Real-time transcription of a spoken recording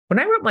When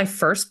I wrote my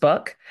first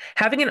book,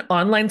 having an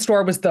online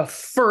store was the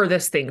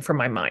furthest thing from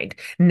my mind.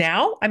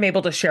 Now I'm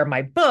able to share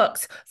my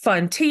books,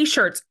 fun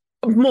t-shirts,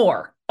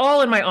 more,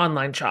 all in my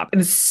online shop. And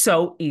it's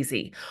so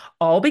easy,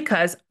 all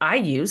because I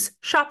use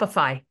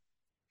Shopify.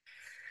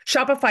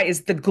 Shopify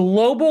is the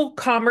global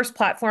commerce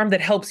platform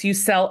that helps you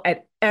sell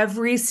at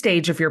every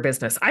stage of your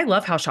business. I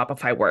love how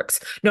Shopify works.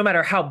 No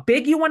matter how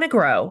big you want to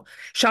grow,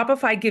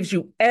 Shopify gives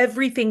you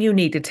everything you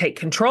need to take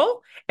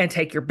control and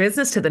take your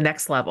business to the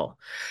next level.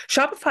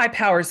 Shopify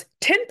powers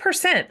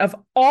 10% of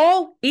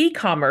all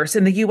e-commerce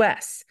in the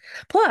US.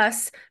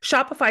 Plus,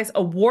 Shopify's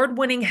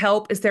award-winning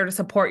help is there to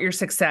support your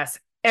success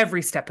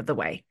every step of the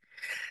way.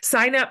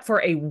 Sign up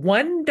for a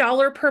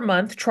 $1 per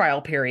month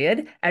trial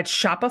period at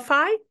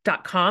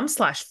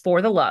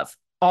shopify.com/forthelove,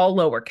 all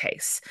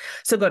lowercase.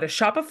 So go to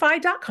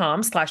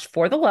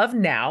shopify.com/forthelove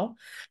now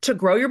to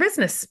grow your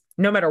business,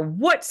 no matter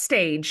what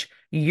stage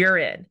you're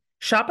in.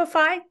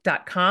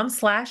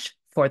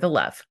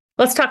 Shopify.com/forthelove.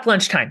 Let's talk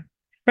lunchtime.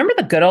 Remember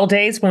the good old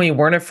days when we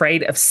weren't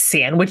afraid of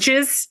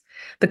sandwiches?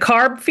 The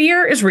carb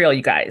fear is real,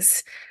 you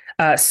guys.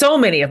 So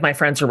many of my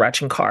friends are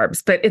watching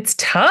carbs, but it's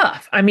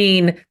tough. I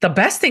mean, the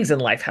best things in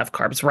life have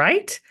carbs,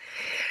 right?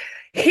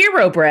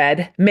 Hero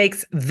Bread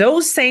makes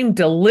those same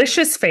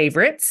delicious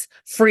favorites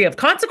free of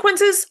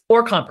consequences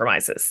or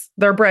compromises.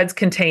 Their breads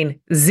contain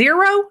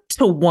 0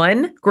 to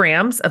 1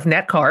 grams of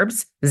net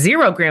carbs,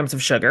 0 grams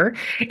of sugar,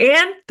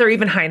 and they're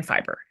even high in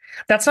fiber.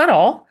 That's not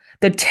all.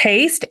 The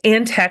taste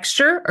and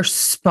texture are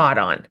spot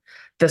on.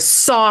 The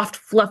soft,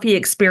 fluffy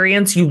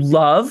experience you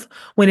love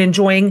when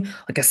enjoying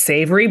like a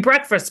savory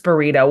breakfast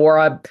burrito or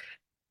a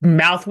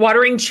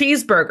mouth-watering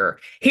cheeseburger.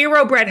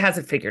 Hero Bread has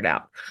it figured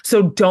out.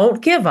 So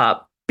don't give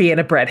up being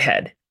a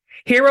breadhead.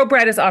 Hero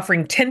Bread is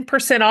offering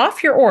 10%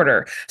 off your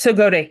order. So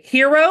go to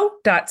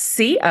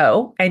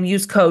hero.co and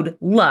use code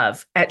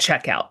LOVE at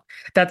checkout.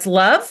 That's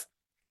love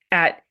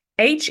at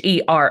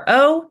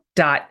HERO.co.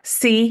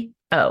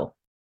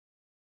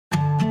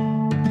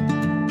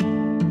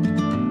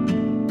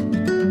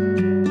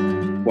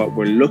 What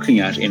we're looking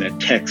at in a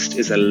text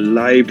is a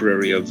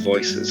library of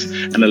voices,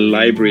 and a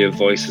library of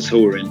voices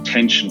who are in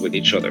tension with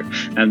each other.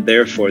 And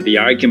therefore, the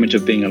argument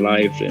of being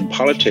alive in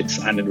politics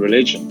and in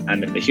religion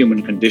and in the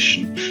human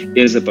condition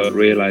is about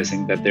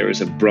realizing that there is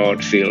a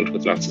broad field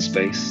with lots of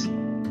space.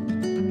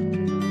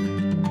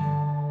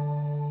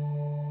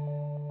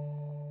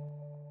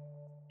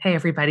 Hey,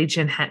 everybody,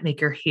 Jen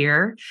Hatmaker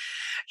here,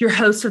 your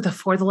host of the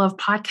For the Love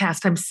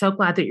podcast. I'm so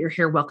glad that you're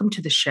here. Welcome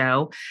to the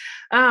show.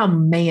 Oh,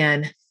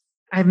 man.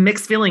 I have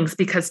mixed feelings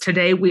because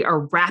today we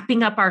are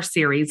wrapping up our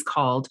series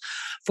called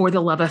For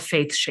the Love of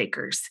Faith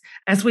Shakers.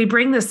 As we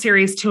bring this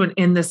series to an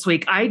end this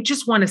week, I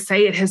just want to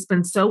say it has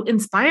been so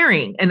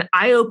inspiring and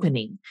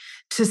eye-opening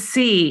to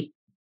see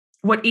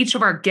what each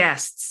of our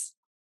guests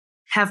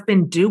have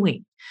been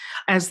doing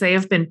as they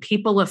have been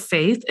people of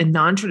faith in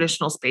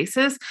non-traditional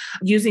spaces,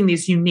 using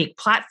these unique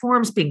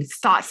platforms, being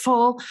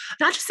thoughtful,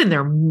 not just in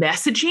their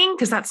messaging,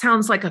 because that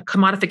sounds like a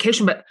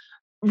commodification, but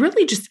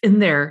really just in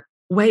their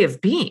way of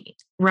being,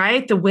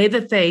 right? The way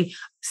that they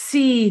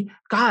see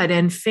God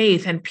and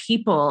faith and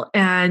people.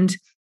 And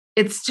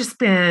it's just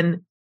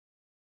been,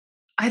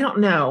 I don't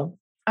know,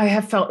 I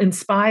have felt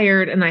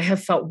inspired and I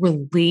have felt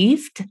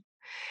relieved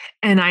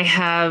and I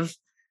have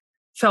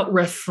felt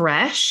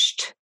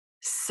refreshed.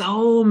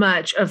 So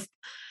much of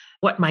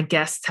what my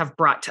guests have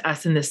brought to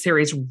us in this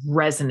series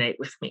resonate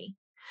with me.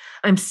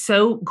 I'm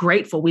so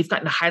grateful we've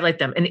gotten to highlight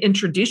them and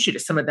introduce you to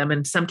some of them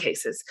in some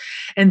cases.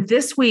 And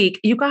this week,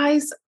 you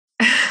guys,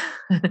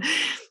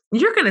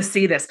 you're going to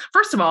see this.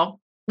 First of all,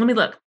 let me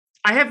look.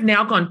 I have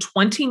now gone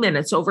 20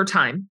 minutes over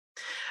time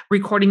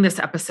recording this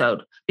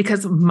episode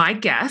because my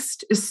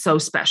guest is so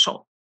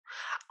special.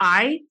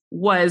 I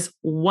was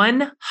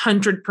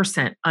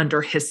 100%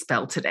 under his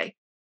spell today.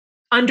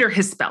 Under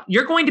his spell.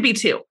 You're going to be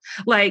too.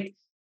 Like,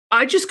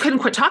 I just couldn't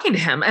quit talking to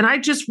him. And I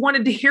just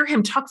wanted to hear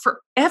him talk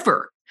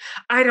forever.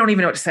 I don't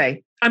even know what to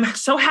say. I'm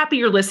so happy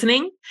you're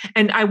listening.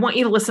 And I want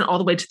you to listen all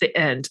the way to the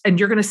end. And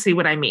you're going to see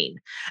what I mean.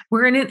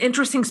 We're in an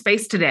interesting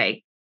space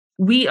today.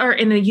 We are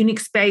in a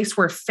unique space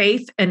where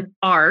faith and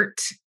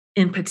art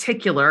in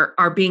particular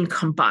are being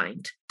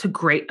combined to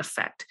great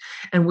effect.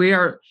 And we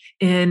are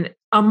in,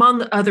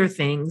 among other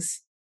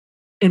things,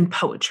 in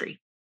poetry.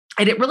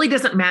 And it really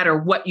doesn't matter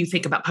what you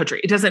think about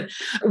poetry.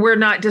 We're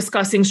not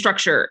discussing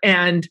structure.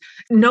 And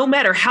no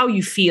matter how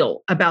you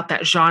feel about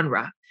that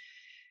genre,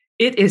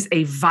 it is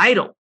a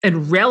vital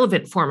and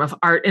relevant form of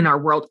art in our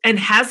world and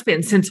has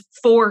been since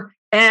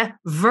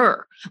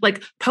forever.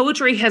 Like,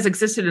 poetry has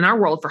existed in our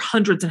world for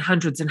hundreds and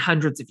hundreds and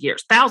hundreds of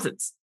years,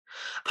 thousands,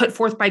 put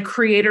forth by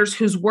creators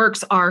whose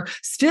works are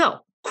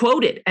still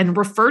quoted and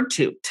referred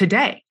to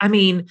today. I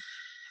mean,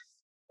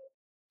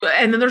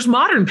 and then there's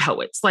modern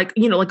poets like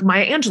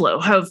Maya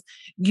Angelou have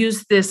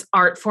used this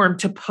art form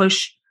to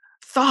push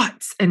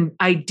thoughts and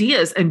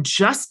ideas and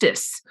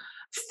justice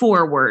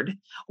forward.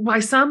 Why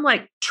some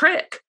like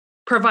Trick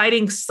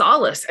providing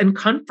solace and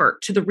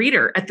comfort to the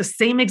reader at the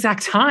same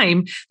exact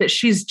time that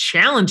she's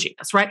challenging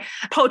us, right?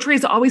 Poetry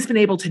has always been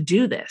able to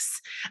do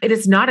this. It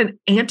is not an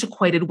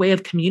antiquated way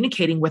of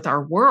communicating with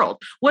our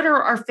world. What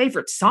are our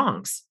favorite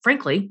songs,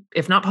 frankly,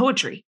 if not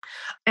poetry?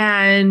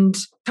 And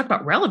talk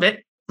about relevant.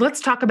 Let's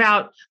talk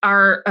about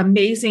our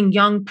amazing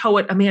young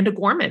poet, Amanda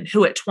Gorman,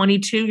 who at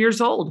 22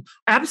 years old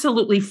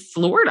absolutely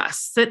floored us,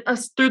 sent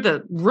us through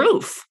the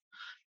roof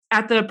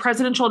at the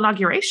presidential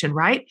inauguration,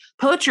 right?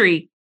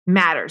 Poetry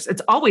matters.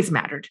 It's always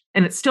mattered,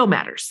 and it still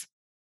matters.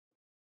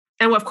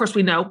 And of course,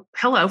 we know,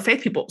 hello,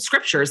 faith people,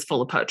 scripture is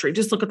full of poetry.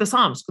 Just look at the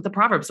Psalms, look at the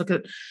Proverbs,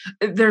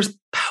 there's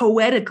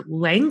poetic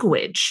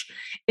language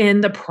in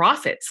the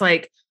prophets.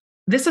 Like,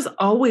 this has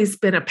always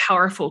been a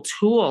powerful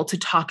tool to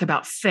talk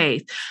about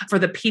faith for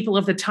the people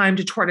of the time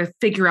to try to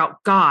figure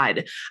out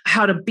God,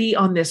 how to be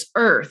on this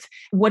earth.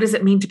 What does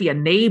it mean to be a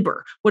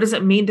neighbor? What does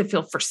it mean to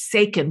feel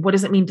forsaken? What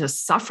does it mean to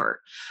suffer?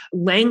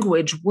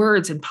 Language,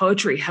 words, and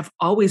poetry have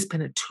always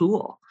been a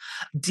tool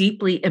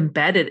deeply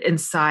embedded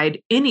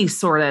inside any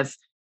sort of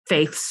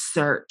faith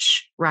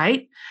search,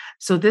 right?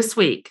 So this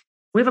week,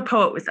 we have a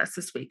poet with us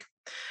this week.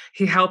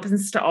 He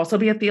happens to also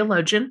be a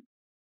theologian.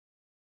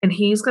 And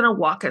he's going to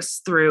walk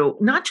us through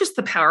not just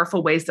the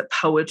powerful ways that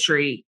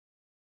poetry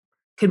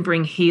can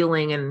bring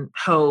healing and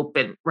hope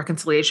and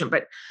reconciliation,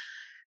 but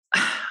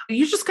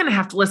you're just going to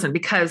have to listen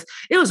because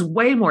it was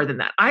way more than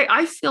that.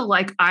 I feel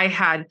like I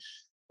had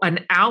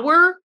an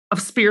hour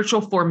of spiritual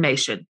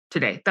formation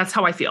today. That's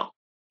how I feel.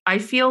 I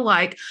feel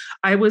like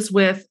I was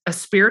with a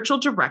spiritual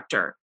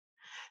director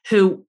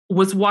who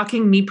was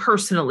walking me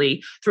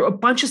personally through a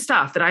bunch of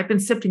stuff that I've been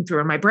sifting through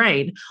in my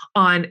brain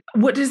on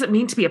what does it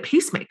mean to be a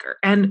peacemaker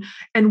and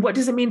what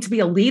does it mean to be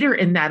a leader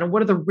in that and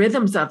what are the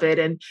rhythms of it.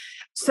 And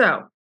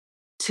so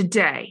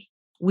today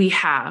we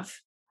have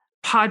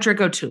Pádraig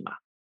Tuama.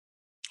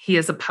 He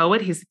is a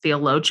poet. He's a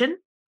theologian.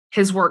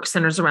 His work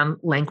centers around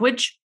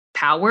language,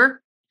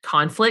 power,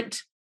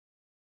 conflict,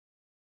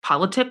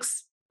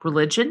 politics,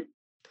 religion.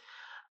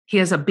 He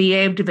has a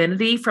BA of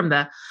Divinity from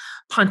the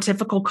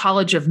Pontifical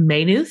College of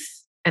Maynooth.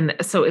 And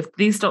so if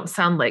these don't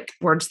sound like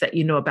words that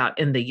you know about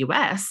in the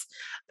US,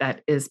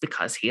 that is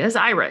because he is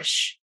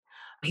Irish.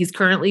 He's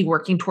currently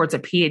working towards a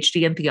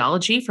PhD in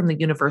theology from the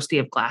University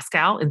of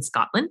Glasgow in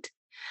Scotland.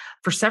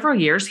 For several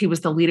years, he was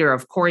the leader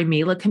of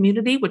Corrymeela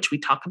Community, which we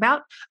talk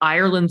about,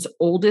 Ireland's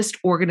oldest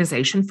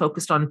organization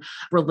focused on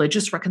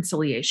religious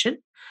reconciliation.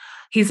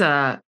 He's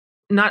not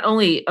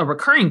only a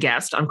recurring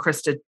guest on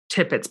Krista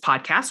Tippett's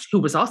podcast, who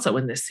was also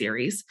in this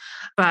series,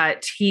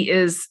 but he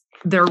is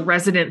their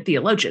resident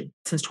theologian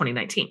since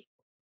 2019.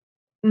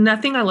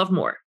 Nothing I love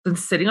more than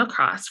sitting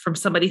across from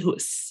somebody who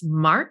is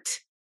smart,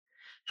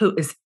 who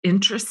is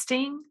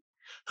interesting,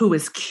 who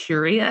is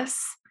curious.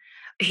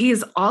 He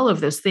is all of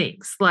those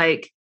things.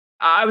 Like,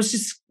 I was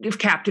just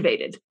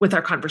captivated with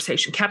our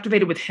conversation,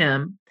 captivated with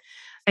him.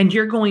 And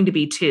you're going to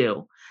be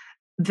too.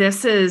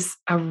 This is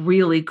a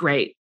really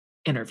great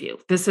interview.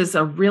 This is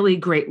a really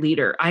great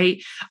leader.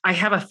 I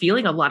have a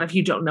feeling a lot of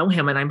you don't know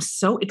him, and I'm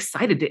so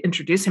excited to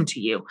introduce him to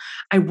you.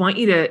 I want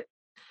you to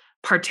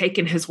partake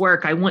in his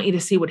work. I want you to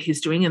see what he's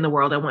doing in the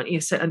world. I want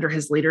you to sit under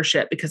his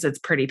leadership because it's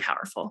pretty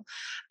powerful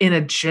in a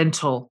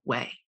gentle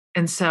way.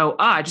 And so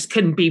I just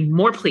couldn't be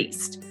more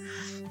pleased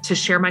to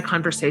share my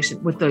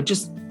conversation with the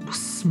just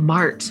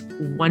smart,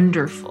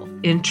 wonderful,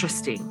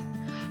 interesting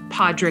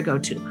Pádraig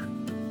Tuama.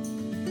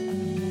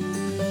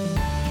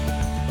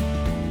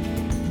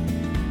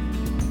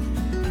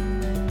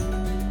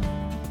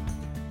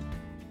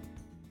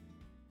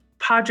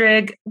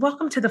 Pádraig,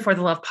 welcome to the For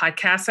the Love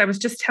podcast. I was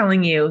just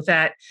telling you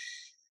that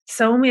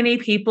so many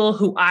people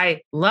who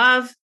I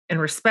love and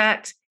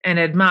respect and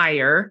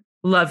admire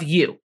love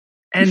you.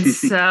 And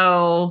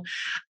so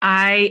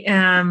I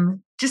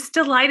am just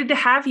delighted to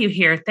have you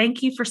here.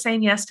 Thank you for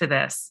saying yes to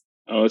this.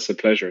 Oh, it's a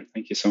pleasure.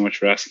 Thank you so much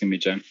for asking me,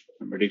 Jen.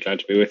 I'm really glad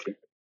to be with you.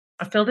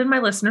 I filled in my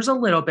listeners a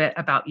little bit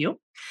about you,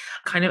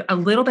 kind of a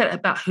little bit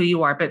about who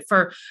you are. But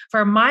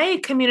for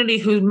my community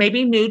who may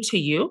be new to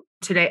you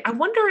today, I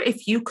wonder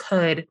if you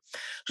could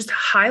just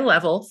high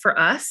level for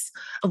us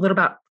a little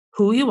about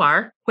who you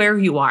are, where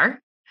you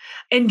are,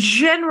 and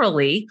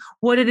generally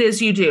what it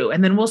is you do.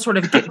 And then we'll sort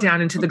of get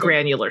down into the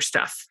granular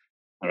stuff.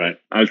 All right.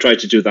 I'll try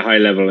to do the high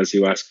level as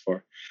you ask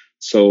for.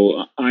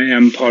 So I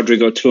am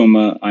Pádraig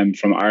Tuama. I'm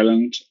from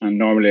Ireland, and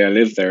normally I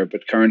live there,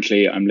 but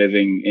currently I'm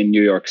living in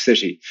New York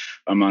City.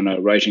 I'm on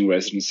a writing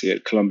residency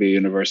at Columbia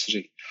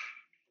University.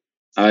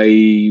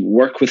 I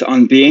work with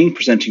On Being,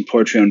 presenting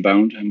Poetry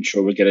Unbound. I'm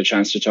sure we'll get a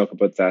chance to talk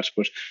about that.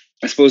 But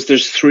I suppose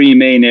there's three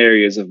main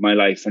areas of my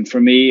life. And for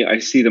me, I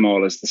see them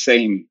all as the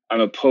same. I'm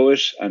a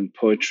poet, and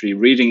poetry,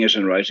 reading it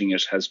and writing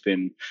it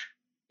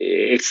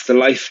it's the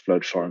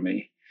lifeblood for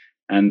me.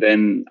 And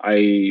then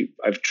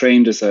I've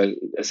trained as a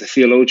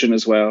theologian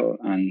as well,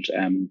 and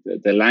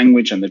the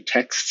language and the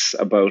texts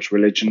about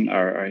religion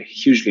are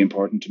hugely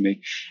important to me.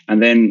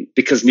 And then,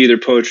 because neither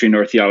poetry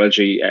nor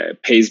theology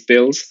pays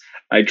bills,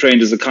 I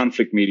trained as a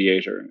conflict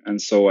mediator,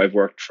 and so I've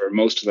worked for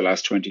most of the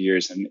last 20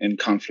 years in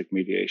conflict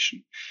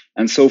mediation.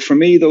 And so for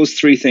me, those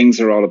three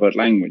things are all about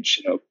language.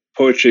 You know,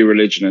 poetry,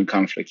 religion, and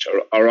conflict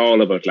are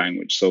all about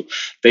language. So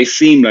they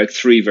seem like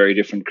three very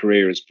different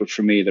careers, but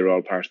for me, they're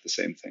all part of the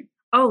same thing.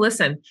 Oh,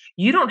 listen,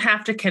 you don't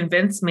have to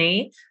convince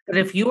me that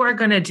if you are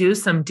going to do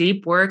some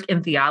deep work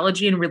in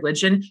theology and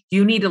religion,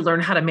 you need to learn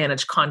how to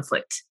manage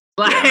conflict.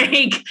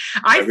 Like,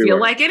 I feel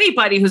like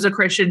anybody who's a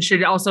Christian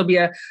should also be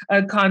a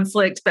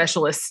conflict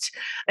specialist.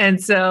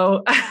 And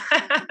so,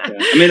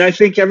 I mean, I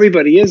think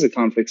everybody is a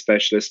conflict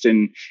specialist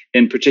in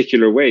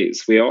particular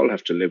ways. We all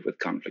have to live with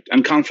conflict,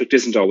 and conflict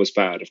isn't always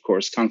bad. Of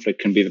course, conflict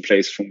can be the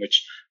place from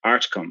which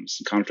art comes.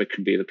 Conflict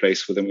can be the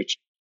place within which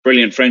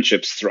brilliant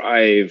friendships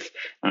thrive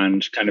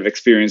and kind of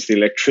experience the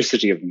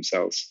electricity of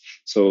themselves.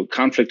 So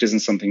conflict isn't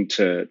something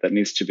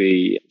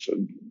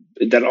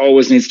that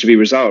always needs to be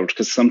resolved,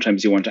 because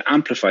sometimes you want to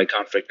amplify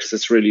conflict because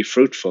it's really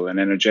fruitful and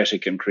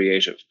energetic and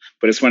creative.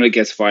 But it's when it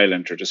gets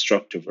violent or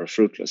destructive or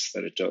fruitless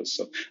that it does.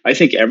 So I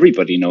think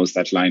everybody knows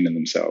that line in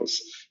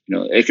themselves. You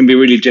know, it can be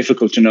really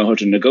difficult to know how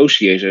to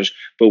negotiate it,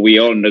 but we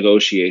all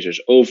negotiate it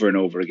over and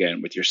over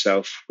again with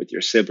yourself, with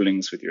your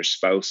siblings, with your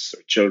spouse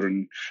or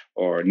children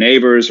or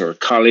neighbors or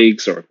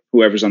colleagues or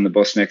whoever's on the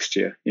bus next to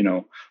you. You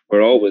know,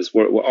 we're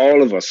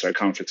all of us are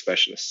conflict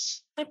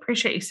specialists. I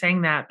appreciate you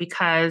saying that,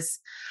 because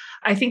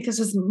I think this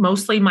is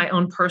mostly my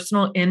own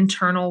personal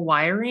internal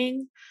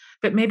wiring,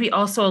 but maybe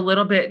also a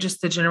little bit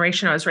just the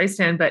generation I was raised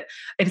in. But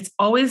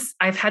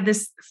I've had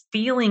this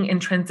feeling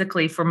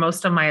intrinsically for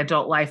most of my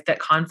adult life that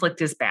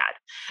conflict is bad,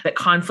 that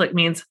conflict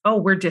means, oh,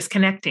 we're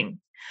disconnecting.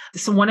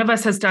 So one of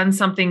us has done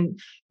something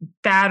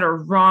bad or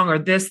wrong, or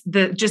just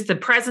the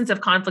presence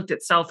of conflict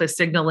itself is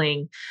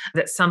signaling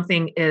that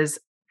something is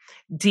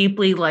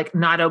deeply like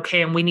not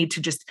okay. And we need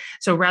to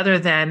so rather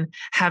than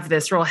have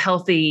this real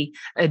healthy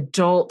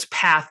adult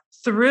path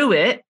through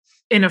it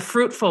in a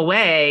fruitful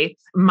way,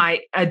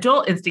 my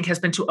adult instinct has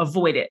been to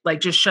avoid it, like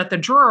just shut the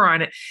drawer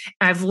on it.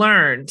 I've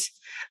learned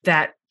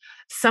that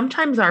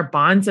sometimes our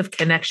bonds of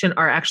connection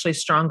are actually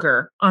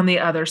stronger on the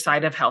other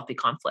side of healthy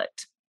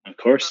conflict. Of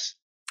course.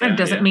 And it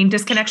doesn't mean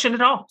disconnection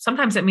at all.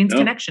 Sometimes it means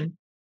connection.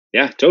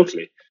 Yeah,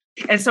 totally.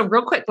 And so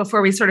real quick,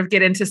 before we sort of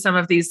get into some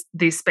of these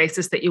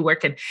spaces that you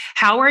work in,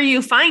 how are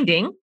you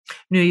finding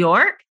New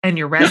York and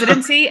your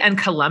residency and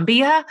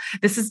Columbia?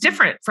 This is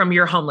different from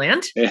your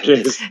homeland. It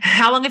is.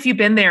 How long have you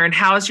been there, and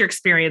how is your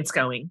experience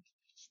going?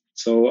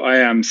 So I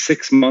am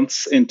 6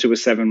 months into a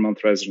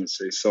 7-month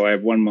residency. So I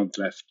have 1 month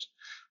left.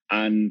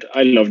 And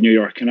I love New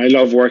York, and I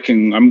love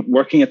working. I'm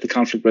working at the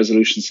Conflict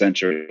Resolution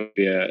Center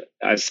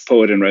as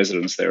poet in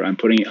residence there.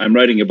 I'm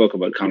writing a book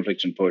about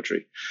conflict and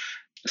poetry.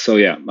 So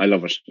yeah, I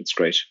love it. It's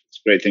great.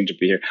 It's a great thing to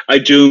be here. I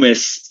do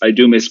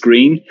miss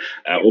green.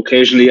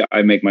 Occasionally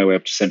I make my way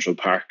up to Central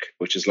Park,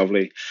 which is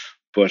lovely.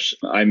 But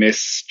I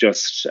miss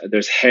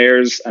there's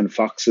hares and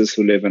foxes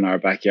who live in our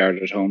backyard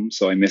at home.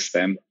 So I miss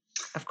them.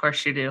 Of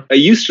course you do. I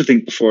used to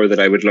think before that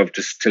I would love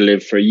to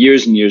live for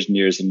years and years and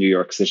years in New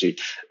York City.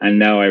 And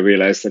now I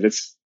realize that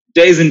it's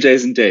days and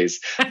days and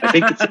days.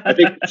 I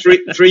think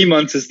 3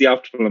 months is the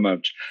optimal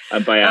amount.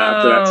 And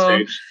after that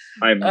stage,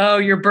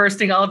 you're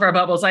bursting all of our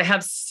bubbles. I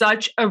have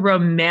such a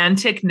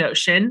romantic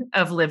notion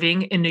of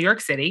living in New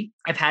York City.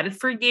 I've had it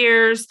for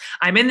years.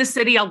 I'm in the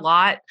city a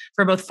lot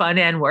for both fun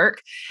and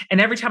work. And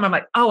every time I'm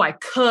like, I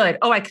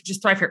could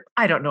just thrive here.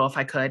 I don't know if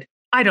I could.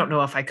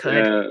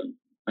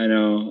 I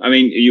know. I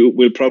mean, you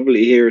will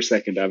probably hear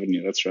Second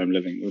Avenue. That's where I'm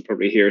living. We'll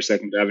probably hear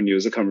Second Avenue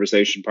as a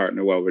conversation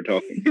partner while we're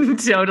talking.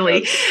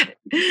 Totally.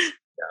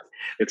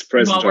 It's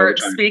present. While we're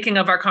speaking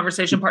of our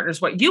conversation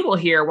partners, what you will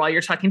hear while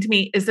you're talking to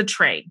me is the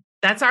train.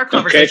 That's our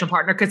conversation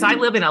partner, because I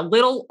live in a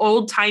little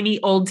old-timey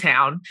old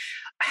town,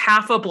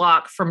 half a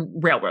block from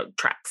railroad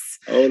tracks.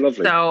 Oh,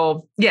 lovely.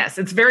 So yes,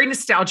 it's very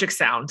nostalgic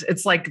sound.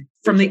 It's like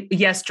from the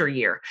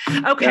yesteryear.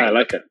 Okay. Yeah, I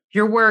like it.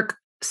 Your work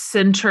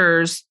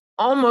centers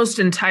almost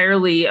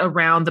entirely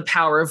around the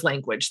power of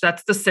language.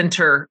 That's the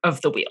center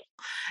of the wheel.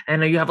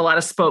 And you have a lot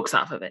of spokes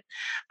off of it.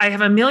 I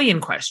have a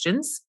million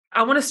questions.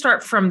 I want to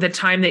start from the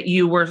time that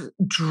you were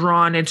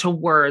drawn into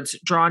words,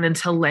 drawn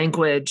into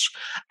language,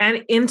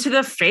 and into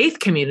the faith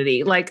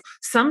community. Like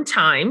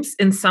sometimes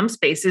in some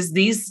spaces,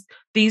 these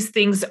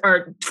things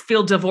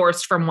feel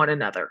divorced from one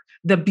another.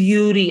 The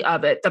beauty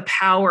of it, the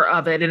power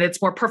of it, and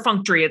it's more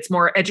perfunctory, it's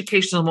more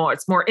educational,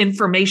 it's more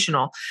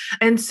informational.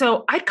 And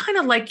so I'd kind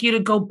of like you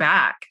to go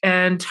back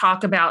and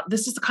talk about,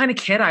 this is the kind of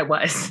kid I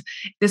was.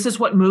 This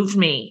is what moved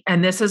me.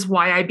 And this is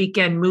why I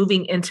began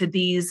moving into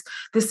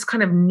this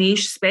kind of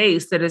niche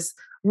space that is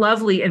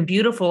lovely and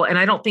beautiful, and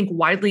I don't think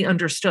widely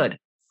understood.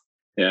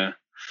 Yeah.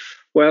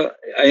 Well,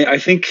 I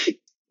think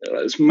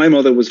my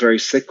mother was very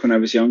sick when I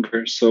was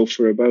younger. So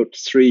for about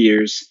 3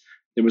 years,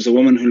 there was a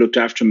woman who looked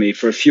after me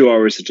for a few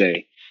hours a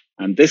day.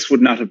 And this would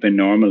not have been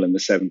normal in the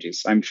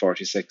 70s. I'm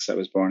 46. I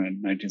was born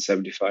in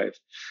 1975.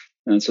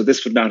 And so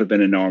this would not have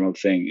been a normal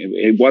thing.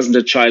 It wasn't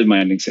a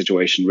child-minding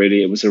situation,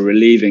 really. It was a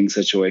relieving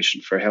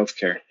situation for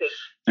healthcare.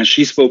 And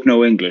she spoke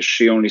no English.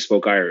 She only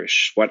spoke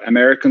Irish, what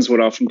Americans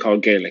would often call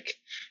Gaelic,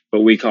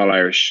 but we call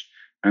Irish.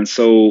 And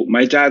so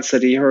my dad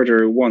said he heard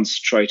her once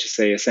try to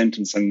say a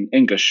sentence in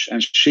English,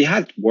 and she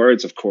had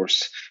words, of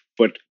course,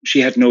 but she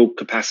had no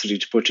capacity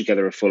to put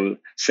together a full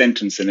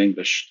sentence in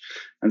English.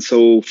 And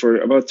so for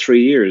about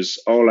 3 years,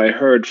 all I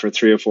heard for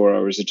 3 or 4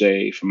 hours a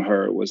day from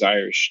her was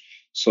Irish.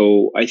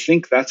 So I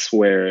think that's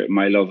where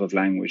my love of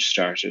language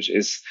started.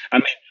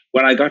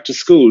 When I got to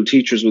school,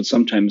 teachers would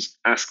sometimes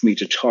ask me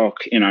to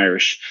talk in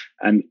Irish,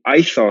 and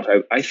I thought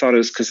it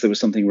was because there was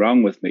something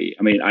wrong with me.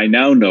 I mean, I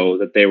now know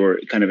that they were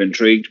kind of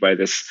intrigued by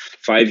this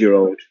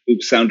 5-year-old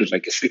who sounded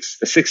like a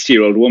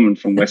 60-year-old woman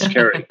from West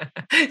Kerry.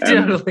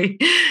 Totally.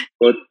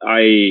 But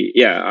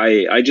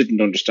I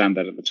didn't understand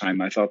that at the time.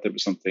 I thought there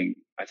was something.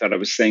 I thought I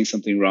was saying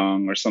something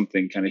wrong or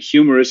something kind of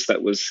humorous. I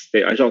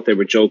thought they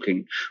were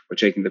joking or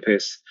taking the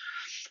piss.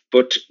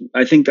 But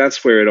I think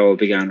that's where it all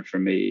began for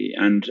me.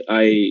 And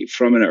I,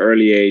 from an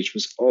early age,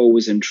 was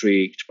always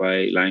intrigued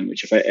by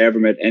language. If I ever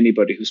met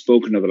anybody who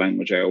spoke another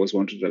language, I always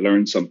wanted to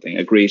learn something,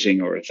 a greeting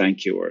or a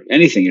thank you or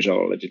anything at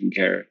all. I didn't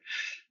care.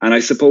 And I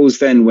suppose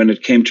then when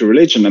it came to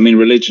religion, I mean,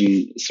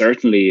 religion,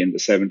 certainly in the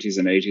 70s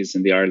and 80s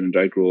in the Ireland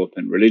I grew up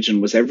in,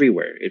 religion was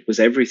everywhere. It was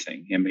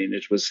everything. I mean,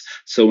 it was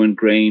so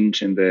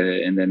ingrained in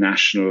the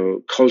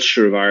national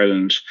culture of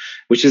Ireland,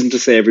 which isn't to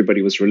say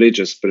everybody was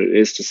religious, but it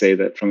is to say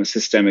that from a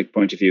systemic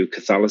point of view,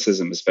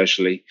 Catholicism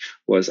especially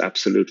was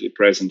absolutely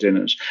present in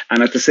it.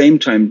 And at the same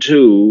time,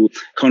 too,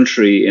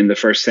 country in the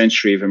first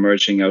century of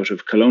emerging out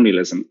of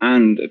colonialism,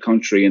 and a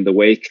country in the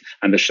wake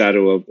and the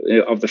shadow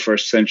of the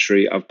first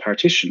century of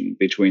partition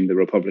between the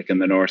Republic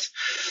and the North.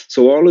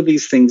 So all of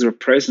these things are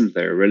present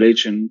there: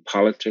 religion,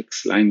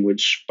 politics,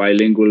 language,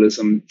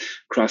 bilingualism,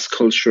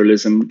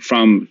 cross-culturalism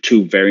from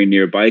two very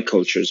nearby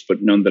cultures,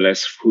 but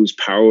nonetheless whose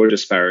power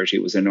disparity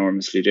was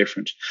enormously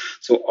different.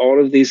 So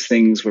all of these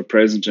things were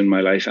present in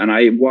my life, and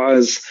I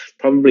was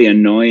probably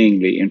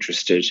annoyingly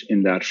interested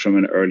in that from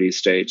an early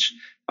stage.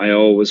 I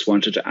always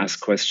wanted to ask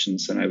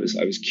questions, and I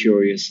was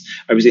curious.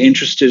 I was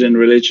interested in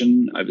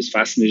religion. I was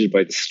fascinated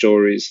by the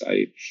stories.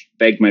 I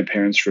begged my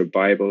parents for a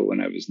Bible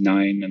when I was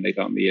 9, and they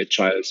got me a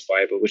child's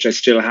Bible, which I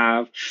still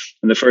have.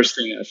 And the first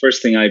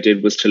thing I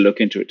did was to look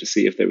into it to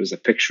see if there was a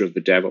picture of the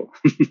devil.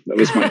 That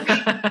was my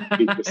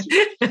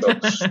so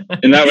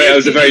in that way, I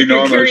was a very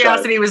normal Your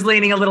curiosity child. was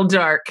leaning a little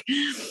dark.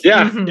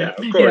 Yeah,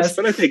 of course. Yes.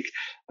 But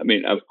I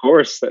mean, of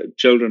course, that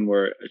children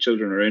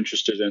are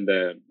interested in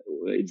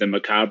the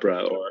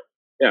macabre, or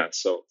yeah.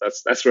 So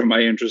that's where my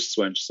interests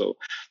went. So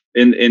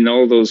in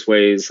all those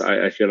ways,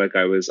 I feel like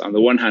I was on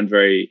the one hand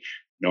very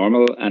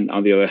normal, and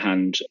on the other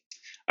hand,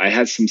 I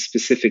had some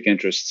specific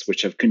interests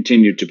which have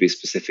continued to be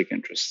specific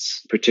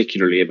interests,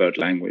 particularly about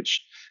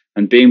language.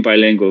 And being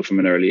bilingual from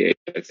an early age,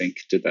 I think,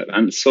 did that.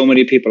 And so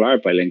many people are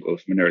bilingual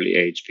from an early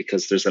age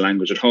because there's a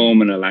language at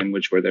home and a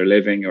language where they're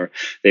living, or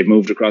they've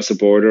moved across a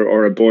border,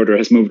 or a border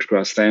has moved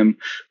across them,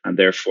 and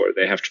therefore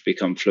they have to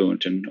become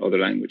fluent in other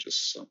languages.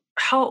 So,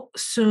 how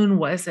soon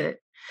was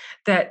it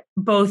that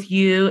both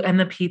you and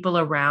the people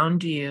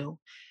around you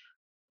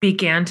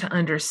began to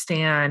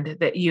understand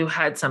that you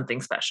had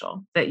something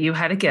special, that you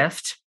had a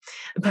gift?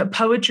 But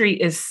poetry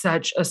is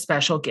such a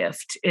special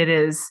gift.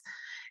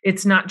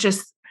 It's not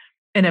just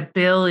an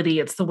ability,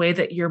 it's the way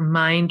that your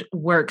mind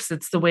works.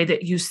 It's the way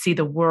that you see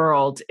the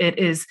world. It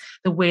is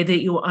the way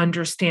that you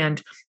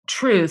understand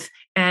truth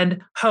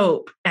and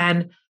hope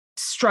and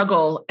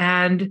struggle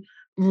and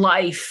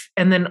life,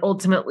 and then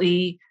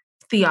ultimately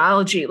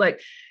theology. Like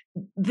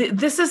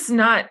this is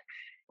not,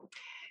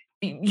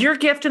 your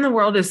gift in the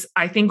world is,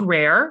 I think,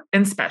 rare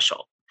and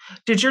special.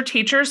 Did your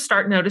teachers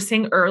start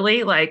noticing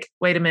early, like,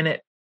 wait a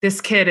minute, this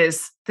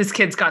kid's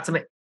got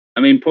something? I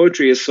mean,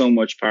 poetry is so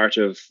much part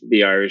of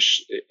the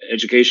Irish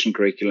education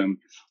curriculum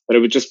that it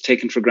was just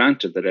taken for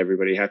granted that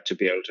everybody had to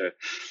be able to.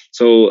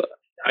 So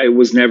I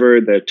was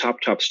never the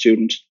top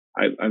student.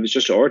 I was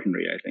just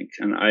ordinary, I think.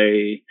 And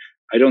I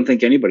don't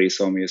think anybody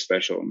saw me as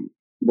special.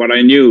 What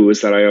I knew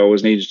was that I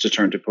always needed to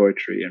turn to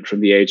poetry. And from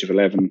the age of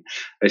 11,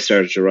 I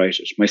started to write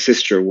it. My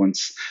sister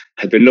once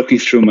had been looking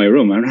through my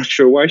room. I'm not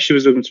sure why she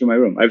was looking through my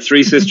room. I have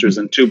 3 sisters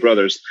and 2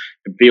 brothers.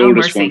 The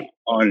oldest mercy.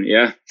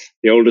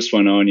 the oldest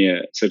one,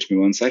 Anya, said to me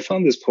once, I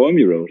found this poem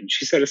you wrote. And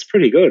she said, it's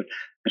pretty good.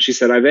 And she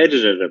said, I've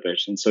edited it a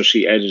bit. And so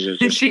she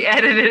edited it. She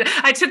edited it.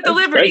 I took the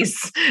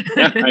liberties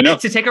I know.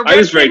 to take a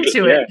red pen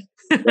to it.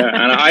 Yeah,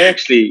 and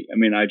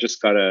I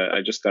just got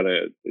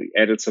a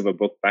edits of a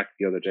book back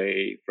the other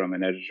day from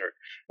an editor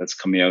that's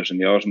coming out in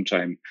the autumn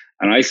time,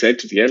 and I said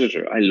to the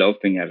editor, I love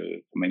being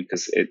edited. I mean,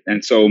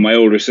 and so my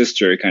older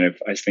sister kind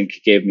of, I think,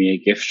 gave me a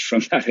gift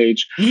from that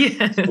age.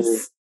 Yes.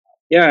 So,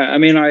 yeah, I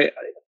mean, I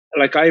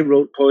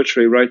wrote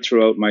poetry right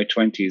throughout my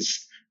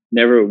 20s.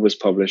 Never was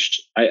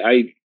published.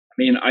 I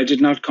mean, I did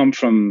not come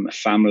from a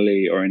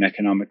family or an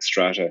economic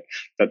strata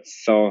that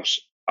thought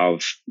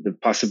of the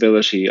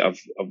possibility of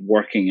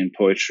working in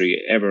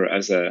poetry ever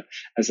as a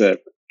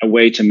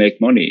way to make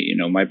money. You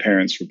know, my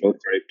parents were both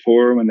very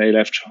poor when they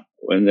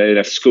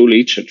left school,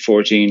 each at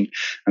 14,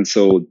 and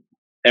so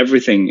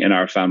everything in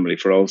our family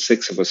for all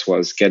 6 of us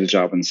was get a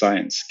job in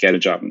science, get a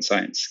job in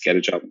science, get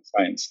a job in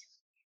science.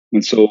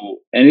 And so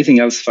anything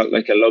else felt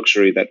like a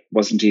luxury that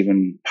wasn't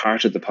even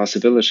part of the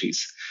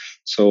possibilities.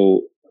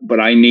 So, but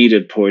I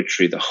needed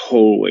poetry the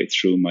whole way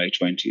through my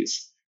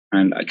 20s.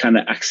 And I kind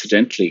of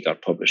accidentally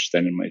got published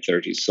then in my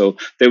 30s. So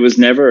there was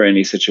never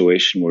any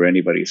situation where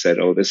anybody said,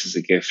 oh, this is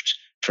a gift.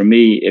 For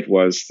me, it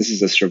was, this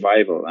is a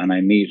survival and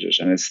I need it.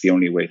 And it's the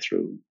only way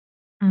through.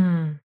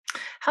 Mm.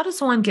 How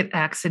does one get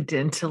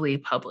accidentally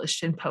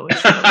published in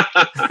poetry?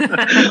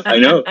 I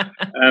know.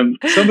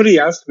 Somebody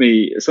asked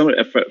me, a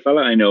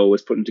fella I know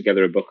was putting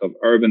together a book of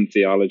urban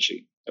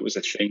theology. It was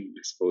a thing,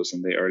 I suppose,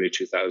 in the early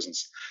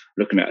 2000s,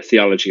 looking at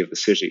theology of the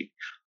city.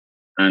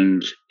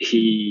 And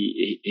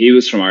he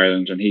was from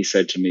Ireland, and he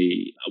said to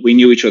me, we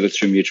knew each other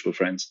through mutual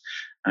friends.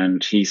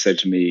 And he said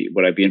to me,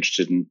 would I be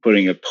interested in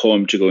putting a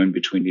poem to go in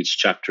between each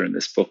chapter in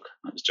this book?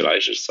 I was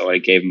delighted. So I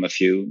gave him a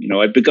few.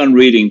 I'd begun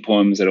reading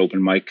poems at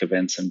open mic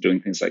events and doing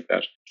things like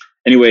that.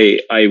 Anyway,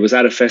 I was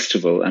at a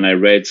festival and I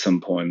read some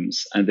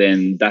poems. And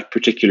then that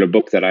particular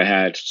book that I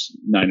had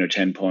 9 or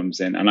 10 poems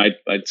in, and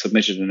I'd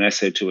submitted an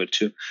essay to it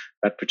too.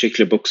 That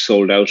particular book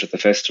sold out at the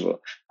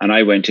festival. And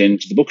I went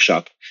into the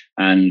bookshop,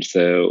 and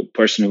the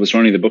person who was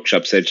running the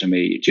bookshop said to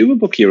me, do you have a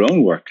book of your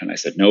own work? And I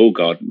said, no,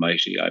 God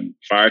Almighty, I'm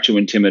far too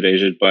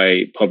intimidated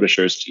by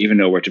publishers to even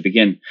know where to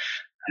begin.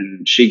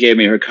 And she gave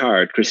me her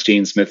card.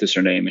 Christine Smith is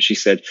her name. And she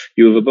said,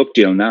 you have a book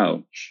deal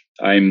now.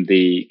 I'm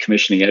the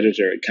commissioning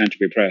editor at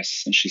Canterbury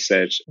Press. And she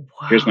said,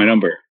 here's my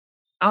number.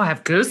 Oh, I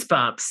have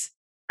goosebumps.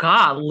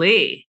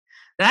 Golly.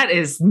 That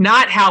is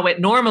not how it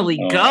normally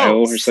goes. I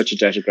owe her such a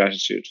debt of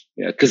gratitude.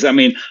 Yeah, because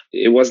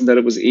it wasn't that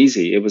it was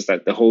easy. It was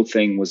that the whole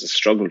thing was a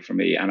struggle for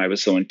me, and I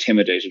was so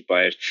intimidated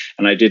by it,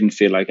 and I didn't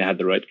feel like I had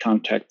the right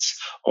contacts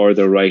or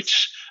the right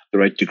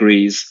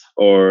degrees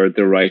or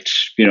the right.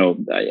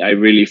 I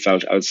really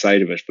felt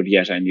outside of it, but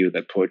yet I knew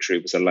that poetry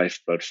was a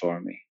lifeblood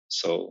for me.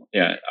 So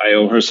yeah, I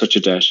owe her such a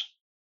debt.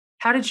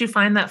 How did you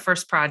find that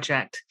first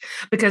project?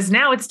 Because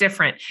now it's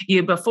different.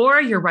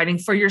 Before you're writing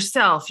for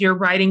yourself, you're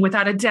writing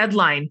without a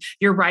deadline,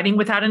 you're writing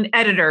without an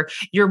editor,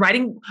 you're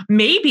writing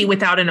maybe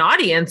without an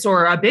audience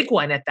or a big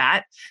one at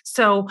that.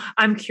 So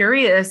I'm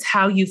curious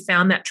how you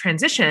found that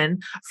transition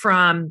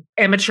from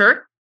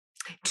amateur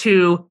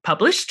to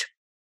published.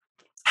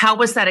 How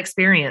was that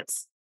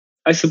experience?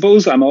 I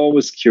suppose I'm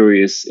always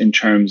curious in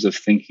terms of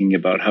thinking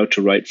about how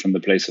to write from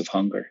the place of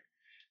hunger,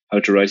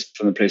 how to write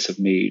from the place of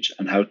need,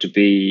 and how to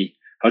be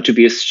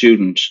a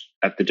student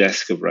at the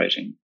desk of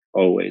writing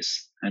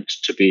always, and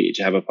to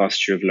have a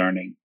posture of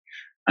learning.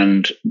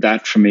 And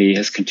that for me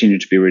has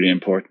continued to be really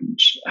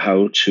important,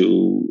 how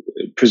to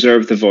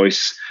preserve the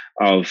voice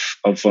of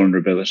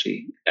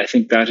vulnerability. I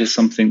think that is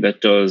something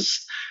that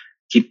does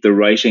keep the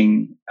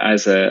writing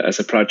as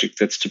a project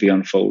that's to be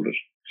unfolded.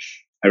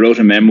 I wrote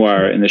a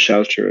memoir in the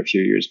shelter a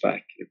few years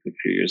back, a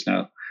few years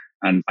now.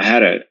 And I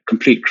had a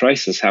complete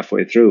crisis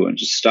halfway through and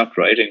just stopped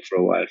writing for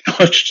a while,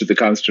 much to the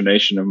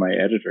consternation of my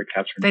editor,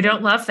 Catherine. They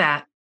don't love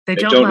that. They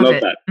don't love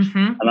it. That.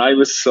 Mm-hmm.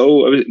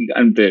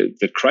 And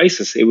the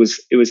crisis, it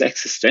was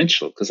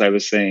existential, because I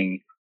was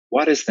saying,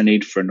 what is the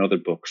need for another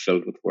book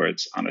filled with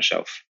words on a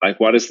shelf? Like,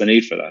 what is the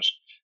need for that?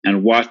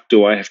 And what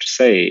do I have to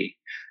say?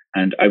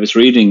 And I was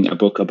reading a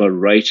book about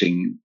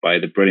writing by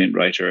the brilliant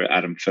writer,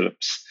 Adam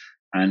Phillips.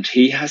 And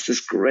he has this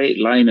great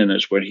line in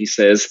it where he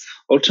says,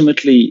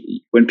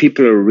 ultimately, when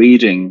people are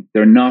reading,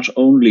 they're not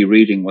only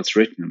reading what's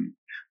written,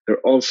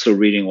 they're also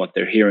reading what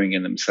they're hearing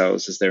in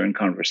themselves as they're in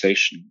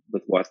conversation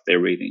with what they're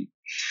reading.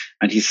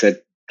 And he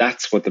said,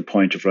 that's what the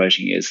point of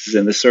writing is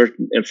in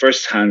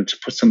first hand, to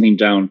put something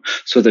down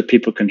so that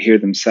people can hear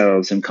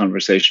themselves in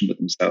conversation with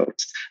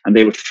themselves. And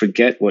they would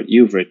forget what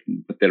you've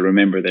written, but they'll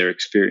remember their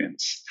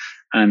experience.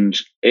 And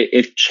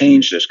it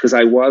changed it, because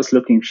I was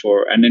looking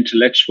for an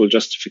intellectual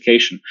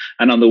justification.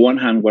 And on the one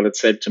hand, what it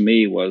said to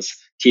me was,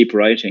 keep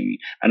writing.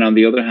 And on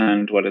the other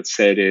hand, what it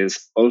said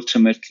is,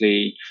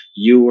 ultimately,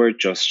 you are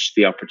just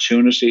the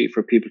opportunity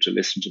for people to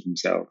listen to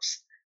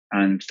themselves.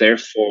 And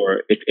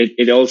therefore,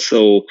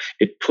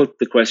 it put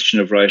the question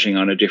of writing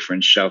on a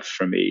different shelf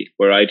for me,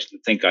 where I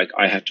didn't think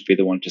I had to be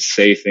the one to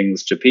say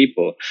things to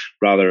people.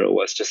 Rather, it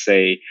was to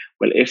say,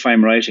 well, if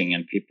I'm writing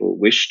and people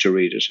wish to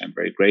read it, I'm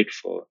very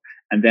grateful.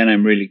 And then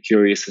I'm really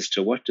curious as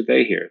to what do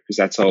they hear, because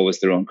that's always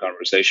their own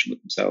conversation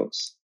with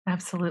themselves.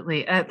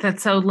 Absolutely.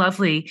 That's so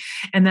lovely.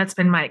 And that's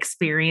been my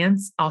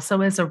experience also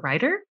as a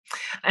writer.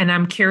 And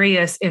I'm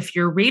curious if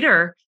your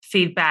reader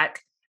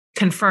feedback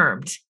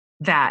confirmed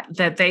that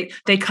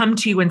they come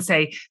to you and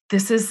say,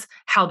 this is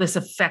how this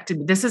affected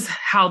me. This is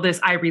how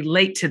I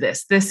relate to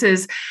this. This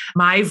is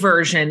my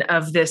version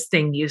of this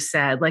thing you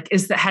said. Like,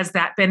 has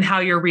that been how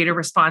your reader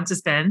response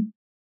has been?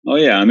 Oh,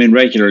 yeah.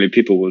 Regularly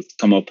people will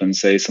come up and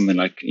say something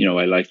like,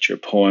 I liked your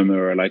poem,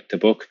 or I liked the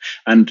book.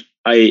 And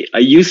I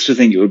used to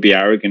think it would be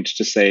arrogant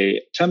to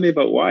say, tell me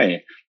about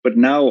why. But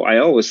now I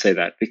always say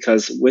that,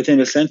 because within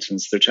a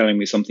sentence, they're telling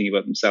me something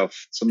about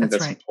themselves, something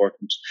that's right.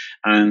 Important,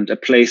 and a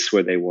place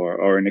where they were,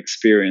 or an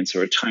experience,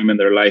 or a time in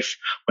their life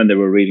when they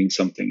were reading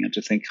something. And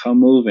to think how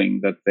moving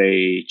that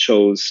they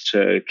chose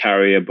to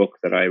carry a book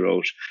that I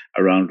wrote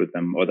around with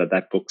them, or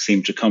that book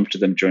seemed to come to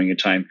them during a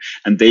time.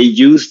 And they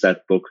used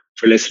that book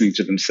for listening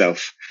to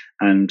themselves.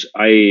 And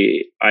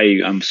I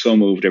am so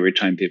moved every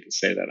time people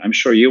say that. I'm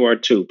sure you are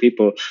too.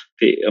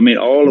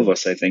 All of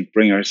us, I think,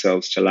 bring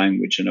ourselves to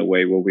language in a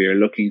way where we are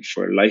looking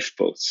for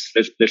lifeboats,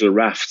 little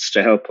rafts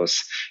to help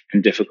us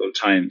in difficult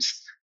times.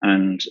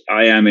 And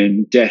I am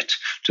in debt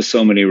to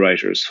so many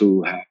writers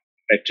who have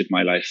affected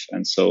my life.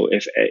 And so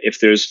if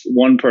there's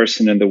one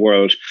person in the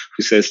world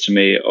who says to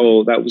me,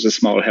 "Oh, that was a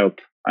small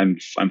help," I'm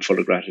full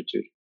of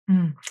gratitude.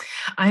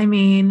 I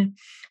mean,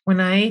 when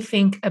I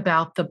think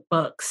about the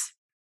books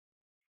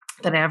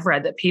that I've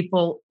read, that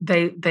people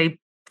they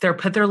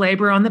put their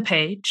labor on the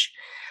page.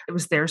 It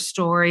was their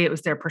story, it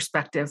was their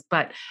perspective.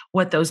 But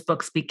what those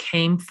books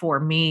became for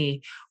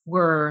me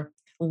were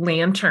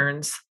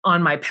lanterns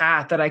on my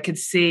path that I could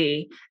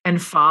see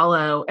and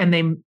follow. And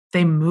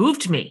they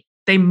moved me.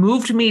 They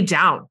moved me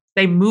down.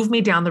 They moved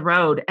me down the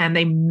road, and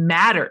they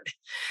mattered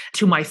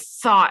to my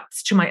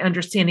thoughts, to my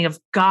understanding of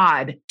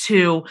God,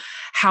 to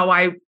how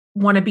I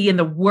want to be in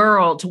the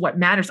world, to what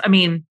matters. I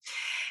mean,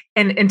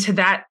 and to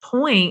that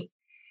point,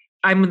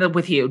 I'm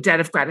with you. Debt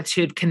of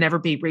gratitude can never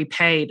be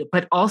repaid,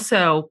 but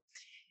also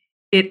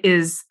it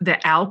is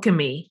the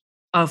alchemy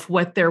of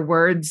what their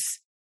words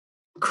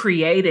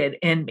created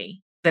in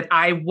me that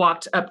I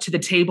walked up to the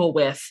table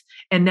with,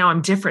 and now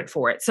I'm different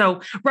for it.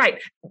 So,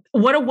 right.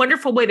 What a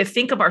wonderful way to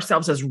think of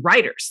ourselves as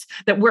writers,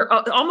 that we're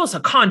almost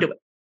a conduit.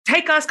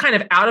 Take us kind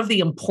of out of the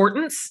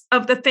importance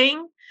of the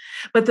thing,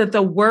 but that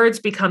the words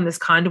become this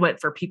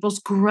conduit for people's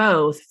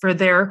growth, for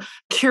their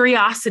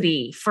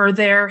curiosity, for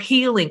their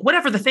healing,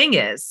 whatever the thing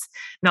is.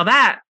 Now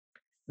that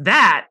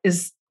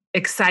is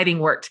exciting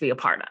work to be a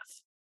part of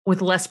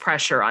with less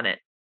pressure on it.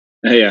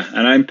 Yeah.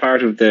 And I'm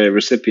part of the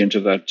recipient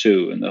of that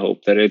too, in the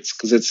hope that it's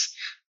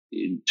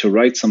to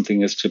write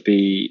something is to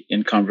be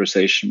in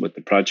conversation with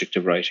the project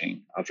of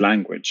writing, of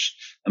language.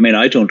 I mean,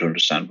 I don't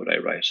understand what I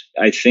write.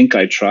 I think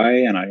I try,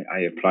 and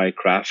I apply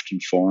craft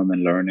and form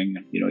and learning.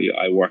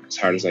 I work as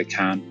hard as I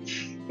can,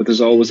 but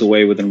there's always a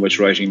way within which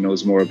writing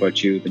knows more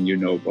about you than you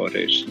know about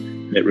it.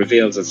 And it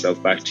reveals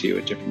itself back to you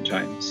at different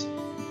times.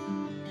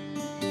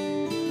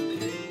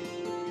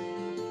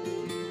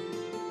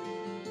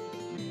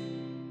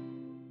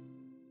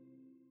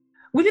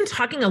 We've been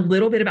talking a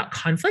little bit about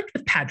conflict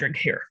with Pádraig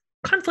here.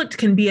 Conflict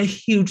can be a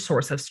huge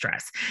source of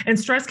stress, and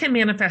stress can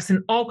manifest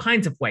in all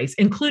kinds of ways,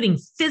 including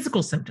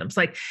physical symptoms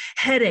like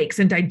headaches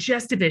and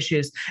digestive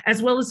issues,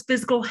 as well as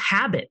physical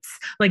habits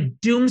like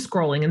doom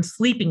scrolling and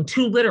sleeping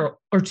too little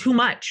or too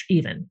much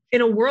even.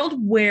 In a world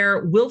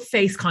where we'll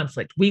face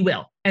conflict, we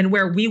will, and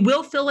where we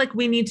will feel like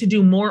we need to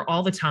do more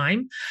all the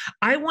time,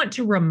 I want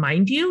to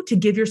remind you to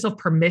give yourself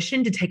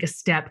permission to take a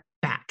step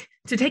back,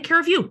 to take care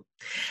of you,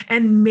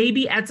 and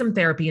maybe add some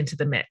therapy into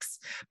the mix.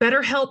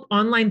 BetterHelp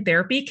online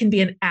therapy can be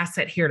an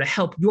asset here to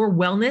help your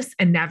wellness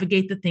and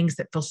navigate the things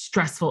that feel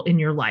stressful in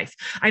your life.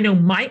 I know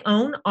my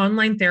own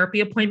online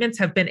therapy appointments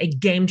have been a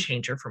game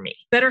changer for me.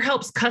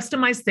 BetterHelp's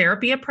customized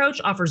therapy approach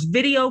offers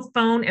video,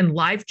 phone, and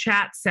live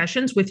chat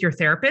sessions with your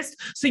therapist,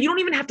 so you don't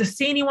even have to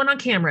see anyone on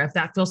camera if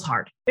that feels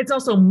hard. It's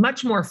also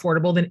much more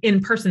affordable than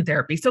in-person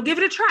therapy, so give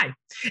it a try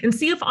and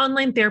see if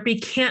online therapy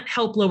can't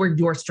help lower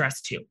your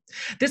stress too.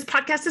 This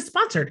podcast is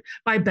sponsored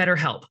by BetterHelp.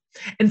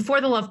 And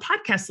For the Love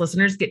podcast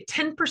listeners get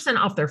 10%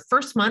 off their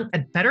first month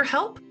at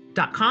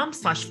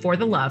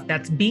betterhelp.com/forthelove.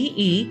 That's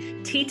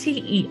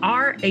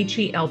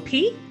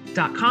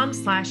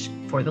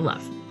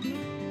BETTERHELP.com/forthelove.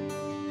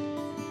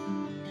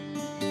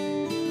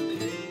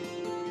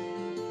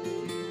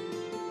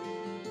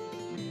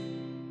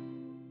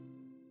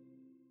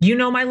 You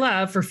know my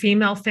love for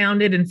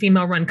female-founded and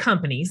female-run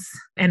companies,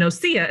 and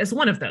Osea is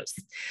one of those.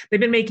 They've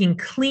been making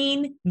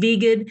clean,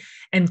 vegan,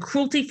 and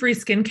cruelty-free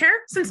skincare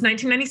since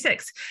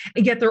 1996,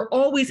 and yet they're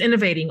always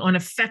innovating on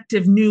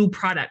effective new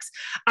products.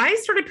 I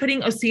started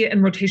putting Osea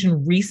in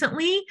rotation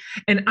recently,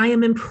 and I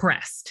am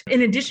impressed.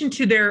 In addition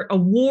to their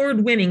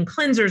award-winning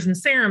cleansers and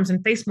serums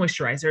and face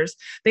moisturizers,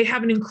 they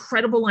have an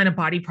incredible line of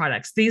body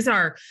products. These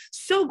are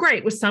so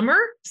great with summer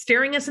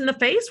staring us in the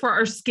face, where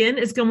our skin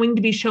is going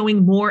to be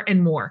showing more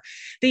and more.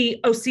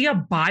 The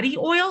Osea body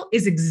oil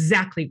is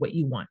exactly what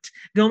you want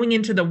going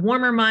into the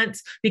warmer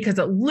months because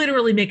it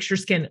literally makes your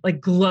skin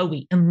like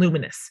glowy and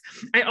luminous.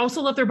 I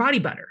also love their body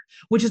butter,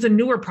 which is a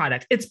newer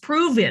product. It's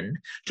proven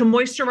to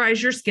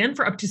moisturize your skin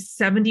for up to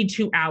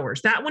 72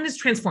 hours. That one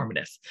is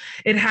transformative.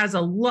 It has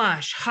a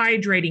lush,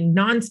 hydrating,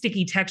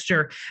 non-sticky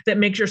texture that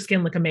makes your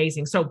skin look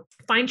amazing. So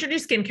find your new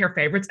skincare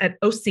favorites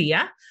at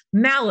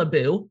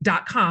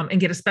OseaMalibu.com and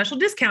get a special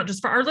discount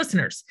just for our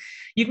listeners.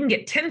 You can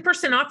get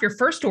 10% off your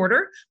first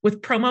order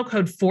with promo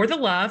code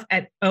FORTHELOVE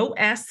at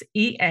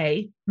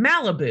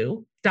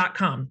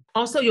OSEAMalibu.com.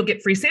 Also, you'll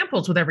get free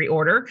samples with every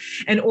order,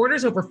 and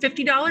orders over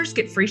 $50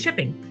 get free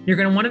shipping. You're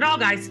going to want it all,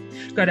 guys.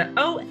 Go to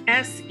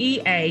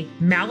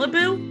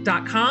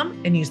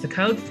OSEAMalibu.com and use the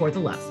code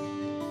FORTHELOVE.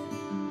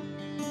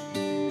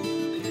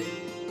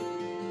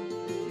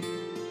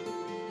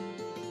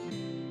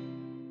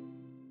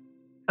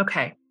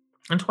 Okay.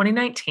 In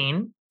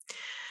 2019,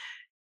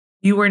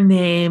 you were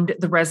named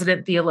the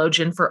resident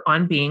theologian for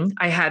On Being.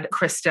 I had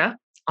Krista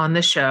on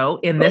the show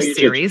in this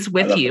series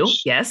with you.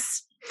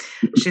 Yes.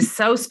 She's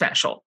so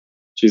special.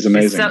 She's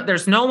amazing.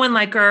 There's no one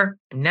like her.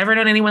 I've never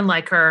known anyone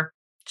like her.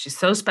 She's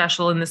so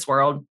special in this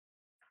world.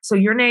 So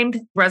you're named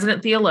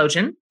resident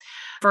theologian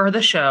for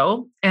the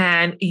show,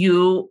 and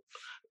you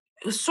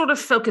sort of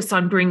focus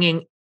on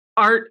bringing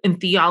art and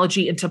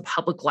theology into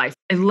public life.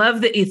 I love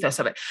the ethos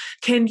of it.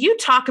 Can you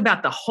talk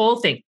about the whole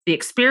thing, the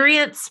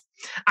experience?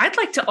 I'd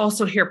like to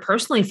also hear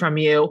personally from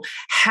you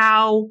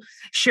how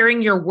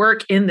sharing your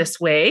work in this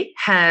way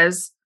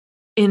has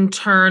in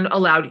turn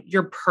allowed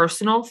your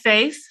personal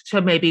faith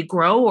to maybe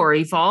grow or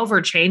evolve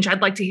or change.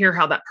 I'd like to hear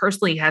how that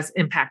personally has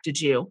impacted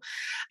you.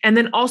 And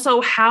then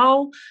also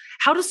how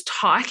does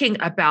talking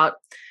about,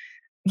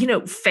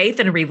 faith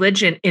and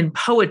religion in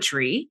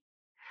poetry,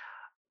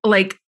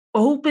 like,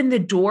 open the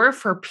door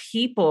for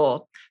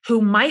people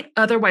who might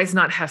otherwise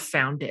not have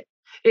found it?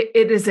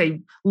 It is a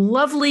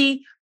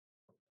lovely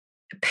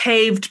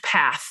paved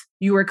path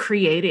you are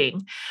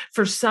creating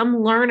for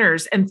some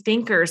learners and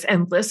thinkers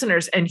and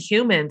listeners and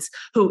humans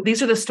who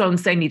these are the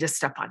stones they need to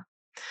step on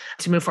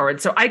to move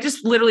forward. So I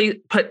just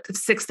literally put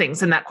 6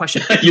 things in that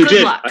question.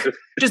 Good luck.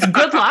 Just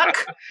good luck.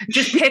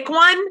 Just pick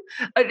one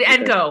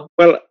and go.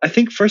 Well, I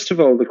think first of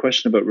all, the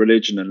question about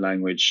religion and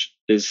language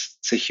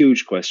it's a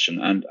huge question.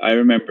 And I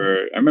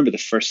remember the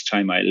first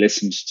time I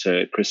listened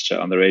to Krista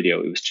on the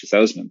radio, it was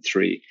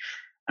 2003.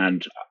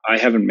 And I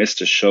haven't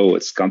missed a show.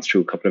 It's gone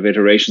through a couple of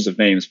iterations of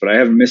names, but I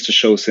haven't missed a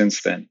show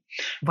since then.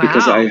 Wow.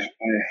 Because I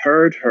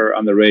heard her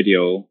on the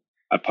radio,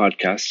 a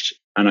podcast,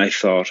 and I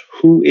thought,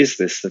 who is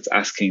this that's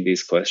asking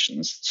these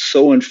questions?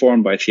 So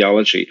informed by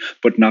theology,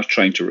 but not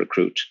trying to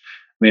recruit.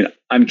 I mean,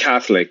 I'm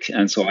Catholic,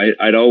 and so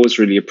I'd always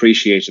really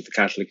appreciated the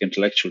Catholic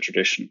intellectual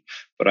tradition,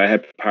 but I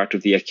had part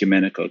of the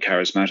ecumenical,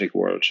 charismatic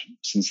world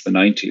since the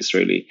 90s,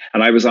 really,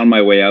 and I was on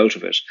my way out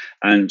of it.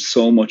 And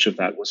so much of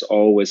that was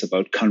always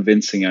about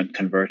convincing and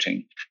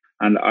converting.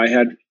 And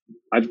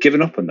I've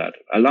given up on that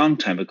a long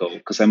time ago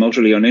because I'm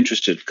utterly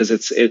uninterested, because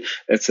it's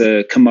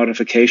a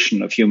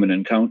commodification of human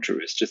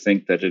encounter, is to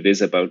think that it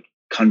is about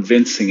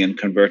convincing and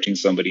converting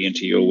somebody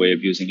into your way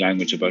of using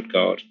language about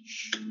God.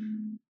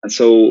 And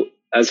so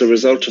as a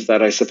result of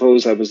that, I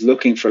suppose I was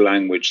looking for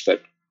language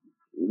that,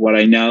 what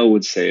I now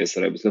would say is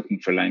that I was looking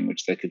for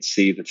language that could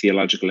see the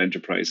theological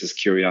enterprise as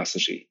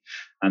curiosity.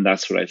 And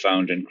that's what I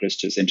found in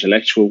Krista's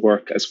intellectual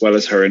work, as well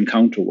as her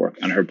encounter work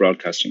and her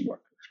broadcasting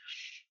work.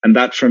 And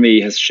that for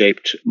me has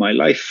shaped my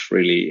life,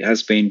 really,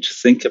 has been to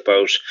think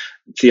about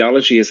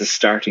theology as a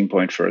starting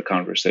point for a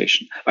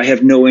conversation. I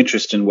have no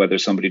interest in whether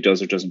somebody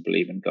does or doesn't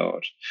believe in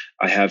God.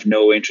 I have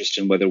no interest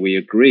in whether we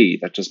agree.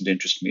 That doesn't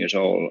interest me at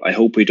all. I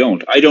hope we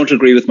don't. I don't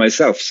agree with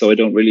myself, so I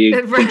don't really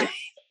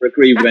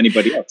agree with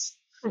anybody else.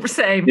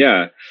 Same.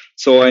 Yeah.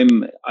 So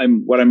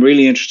what I'm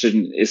really interested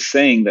in is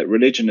saying that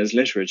religion is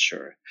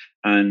literature.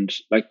 And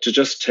like, to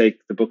just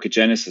take the book of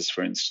Genesis,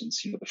 for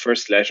instance, the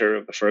first letter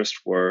of the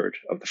first word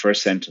of the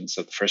first sentence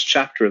of the first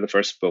chapter of the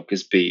first book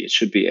is B. It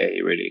should be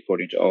A, really,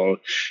 according to all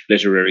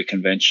literary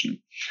convention.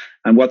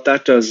 And what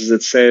that does is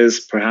it says,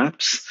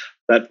 perhaps,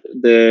 that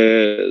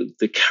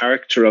the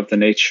character of the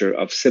nature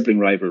of sibling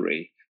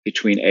rivalry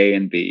between A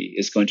and B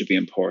is going to be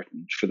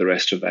important for the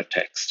rest of that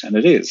text. And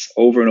it is.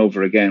 Over and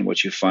over again,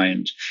 what you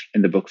find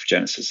in the book of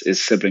Genesis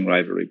is sibling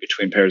rivalry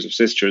between pairs of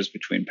sisters,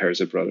 between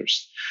pairs of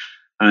brothers.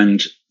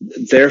 And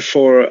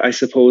therefore, I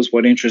suppose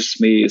what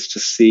interests me is to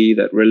see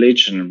that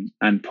religion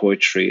and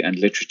poetry and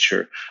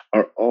literature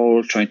are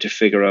all trying to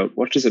figure out,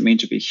 what does it mean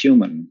to be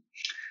human?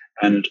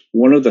 And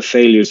one of the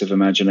failures of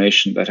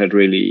imagination that had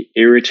really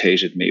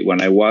irritated me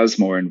when I was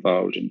more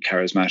involved in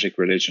charismatic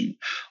religion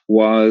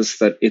was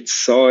that it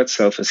saw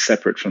itself as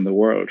separate from the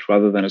world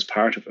rather than as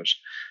part of it.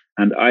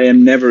 And I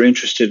am never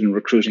interested in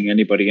recruiting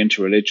anybody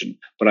into religion,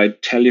 but I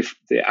tell you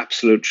the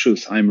absolute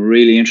truth. I'm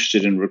really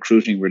interested in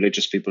recruiting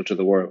religious people to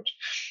the world.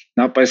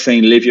 Not by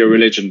saying leave your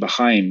religion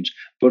behind,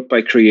 but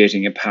by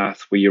creating a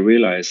path where you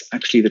realize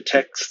actually the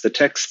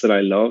texts that I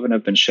love and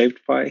have been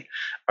shaped by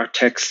are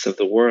texts of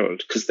the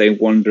world, because they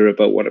wonder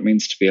about what it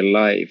means to be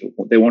alive.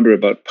 They wonder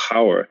about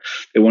power.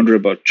 They wonder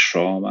about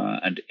trauma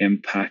and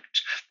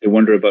impact. They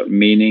wonder about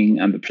meaning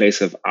and the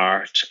place of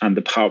art and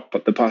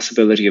the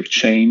possibility of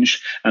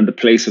change and the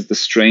place of the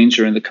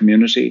stranger in the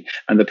community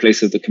and the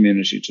place of the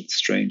community to the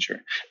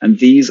stranger. And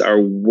these are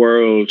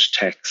world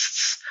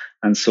texts.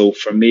 And so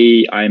for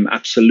me, I'm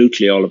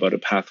absolutely all about a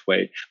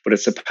pathway, but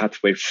it's a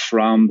pathway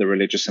from the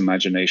religious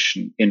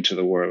imagination into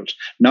the world,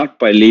 not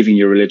by leaving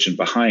your religion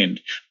behind,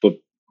 but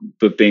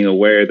being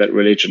aware that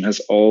religion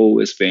has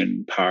always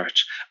been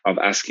part of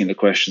asking the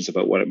questions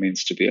about what it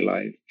means to be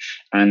alive.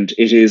 And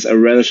it is a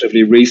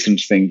relatively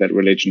recent thing that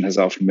religion has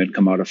often been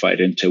commodified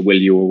into, will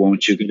you or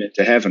won't you get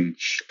into heaven?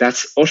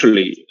 That's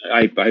utterly,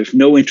 I have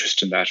no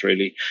interest in that,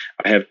 really.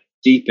 I have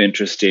deep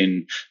interest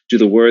in, do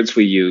the words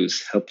we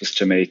use help us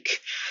to make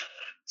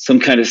some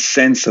kind of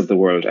sense of the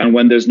world? And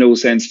when there's no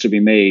sense to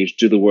be made,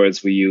 do the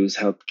words we use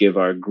help give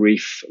our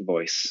grief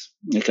voice?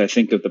 Like, I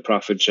think of the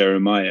prophet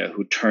Jeremiah,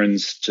 who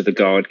turns to the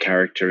God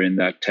character in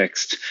that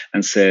text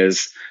and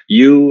says,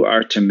 you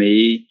are to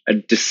me a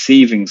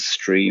deceiving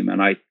stream,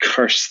 and I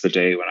curse the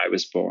day when I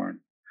was born.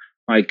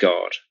 my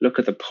God, look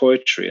at the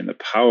poetry and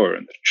the power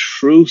and the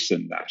truth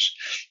in that.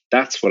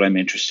 That's what I'm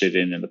interested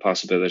in the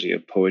possibility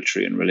of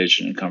poetry and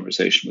religion in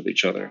conversation with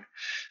each other.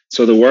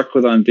 So the work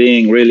with On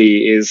Being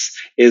really is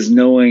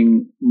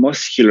knowing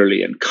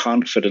muscularly and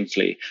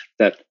confidently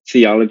that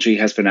theology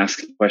has been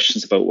asking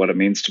questions about what it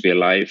means to be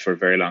alive for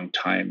a very long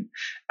time.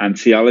 And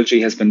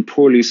theology has been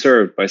poorly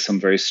served by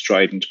some very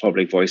strident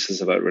public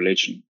voices about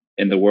religion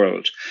in the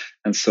world.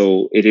 And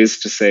so it is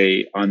to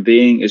say On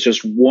Being is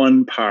just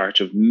one part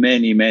of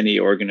many, many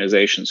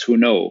organizations who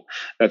know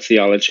that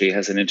theology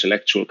has an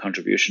intellectual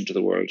contribution to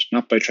the world,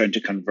 not by trying to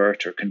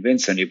convert or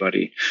convince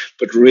anybody,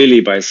 but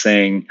really by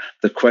saying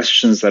the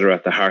questions that are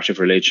at the heart of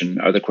religion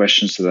are the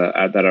questions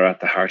that are at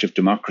the heart of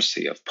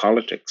democracy, of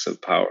politics,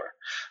 of power.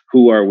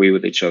 Who are we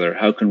with each other?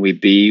 How can we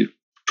be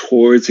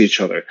towards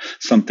each other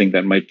something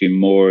that might be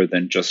more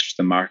than just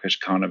the market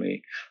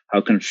economy?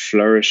 How can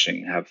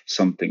flourishing have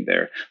something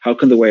there? How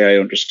can the way I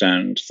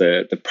understand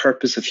the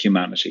purpose of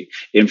humanity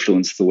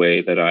influence the way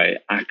that I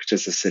act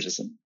as a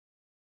citizen?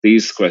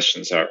 These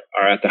questions are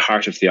at the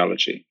heart of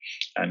theology,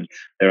 and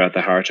they're at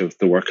the heart of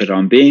the work at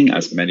On Being,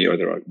 as many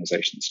other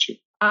organizations do.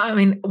 I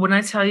mean, when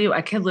I tell you,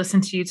 I could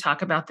listen to you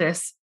talk about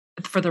this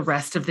for the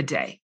rest of the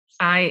day.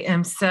 I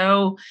am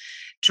so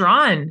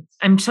drawn.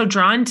 I'm so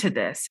drawn to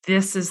this.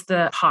 This is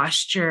the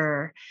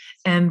posture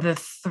and the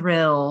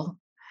thrill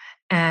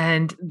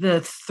and the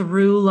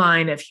through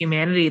line of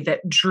humanity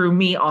that drew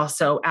me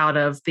also out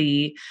of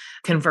the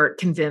convert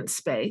convince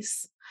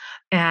space.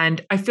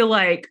 And I feel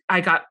like I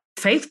got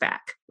faith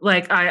back.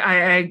 Like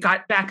I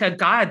got back a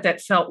God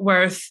that felt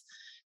worth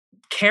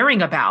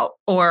caring about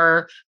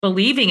or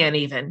believing in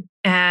even.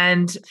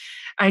 And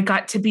I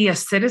got to be a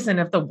citizen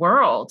of the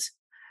world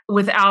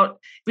without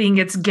being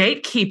its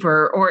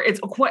gatekeeper or its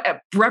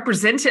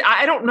represented.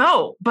 I don't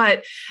know,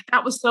 but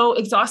that was so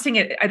exhausting.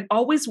 It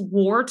always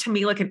wore to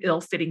me like an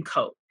ill-fitting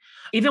coat.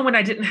 Even when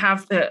I didn't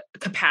have the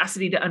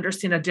capacity to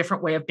understand a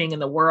different way of being in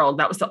the world,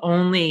 that was the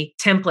only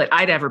template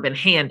I'd ever been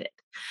handed.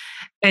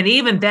 And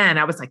even then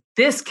I was like,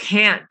 this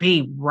can't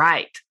be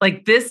right.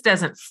 Like, this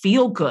doesn't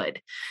feel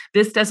good.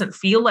 This doesn't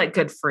feel like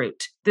good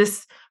fruit.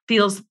 This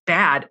feels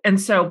bad.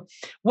 And so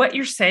what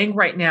you're saying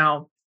right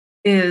now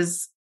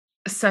is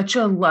such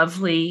a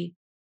lovely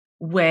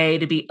way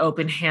to be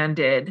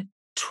open-handed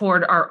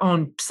toward our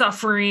own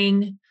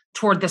suffering,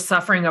 toward the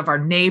suffering of our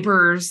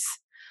neighbors,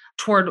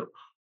 toward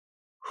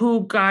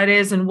who God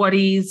is and what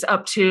he's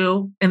up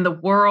to in the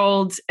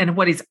world and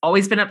what he's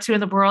always been up to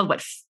in the world,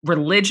 what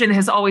religion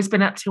has always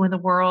been up to in the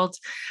world.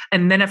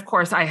 And then, of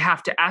course, I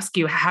have to ask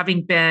you,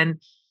 having been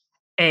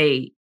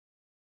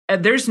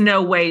there's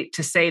no way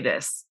to say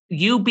this,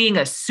 you being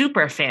a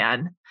super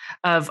fan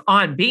of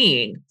On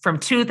Being from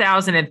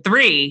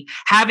 2003,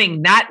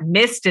 having not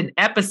missed an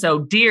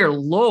episode, dear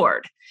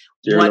Lord,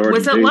 what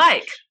was it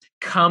like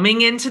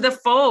coming into the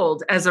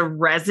fold as a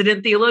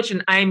resident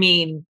theologian? I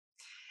mean,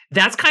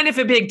 that's kind of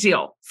a big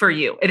deal for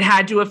you. It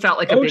had to have felt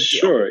like a big deal.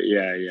 Sure.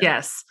 Yeah.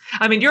 Yes.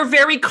 I mean, you're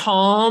very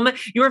calm.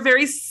 You're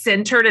very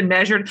centered and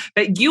measured,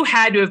 but you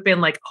had to have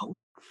been like, oh,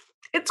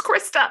 it's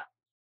Krista.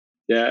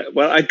 Yeah.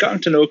 Well, I'd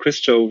gotten to know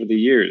Krista over the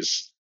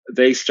years.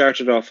 They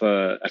started off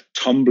a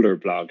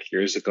Tumblr blog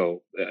years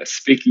ago,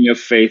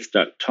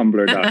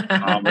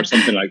 speakingoffaith.tumblr.com or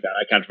something like that.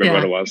 I can't remember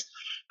what it was.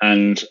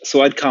 And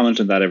so I'd comment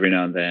on that every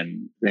now and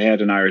then. They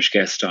had an Irish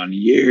guest on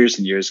years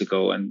and years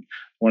ago, and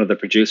one of the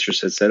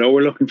producers had said, "Oh,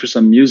 we're looking for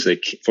some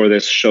music for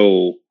this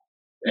show.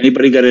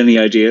 Anybody got any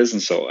ideas?"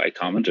 And so I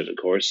commented, of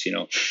course,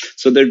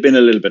 So there'd been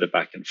a little bit of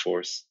back and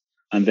forth.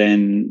 And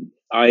then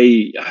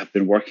I have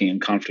been working in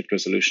conflict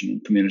resolution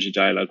and community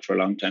dialogue for a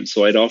long time.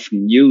 So I'd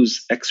often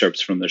use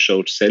excerpts from the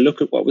show to say,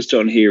 look at what was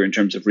done here in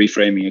terms of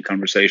reframing a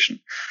conversation.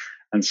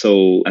 And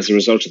so as a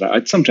result of that,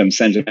 I'd sometimes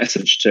send a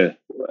message to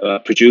a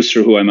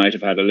producer who I might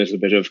have had a little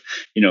bit of,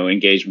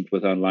 engagement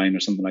with online or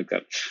something like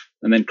that.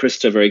 And then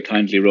Krista very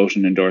kindly wrote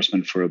an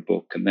endorsement for a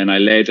book. And then I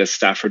led a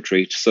staff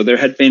retreat. So there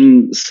had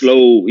been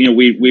slow,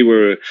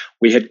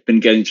 we had been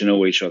getting to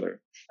know each other.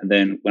 And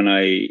then when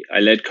I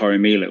led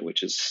Corrymeela,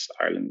 which is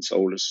Ireland's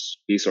oldest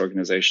peace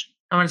organization.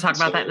 I want to talk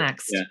about that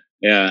next.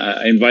 Yeah.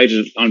 I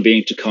invited On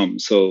Being to come.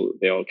 So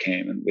they all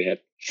came and we had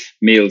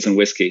meals and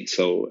whiskey.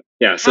 So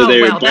yeah. So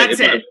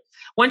that's it.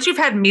 Once you've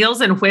had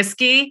meals and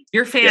whiskey,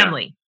 you're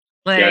family.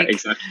 Yeah,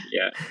 exactly.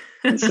 Yeah.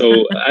 And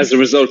so as a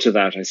result of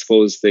that, I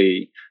suppose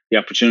the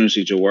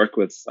opportunity to work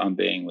with On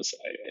Being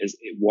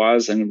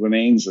was and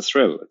remains a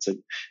thrill. It's a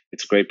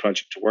great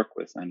project to work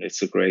with, and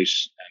it's a great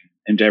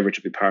endeavor to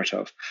be part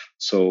of.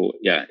 So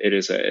yeah, it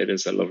is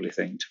a lovely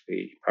thing to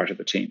be part of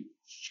the team.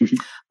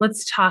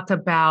 Let's talk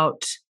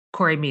about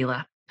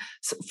Corrymeela.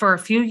 So for a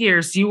few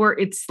years, you were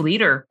its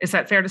leader. Is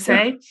that fair to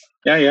say?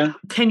 Yeah.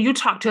 Can you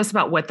talk to us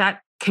about what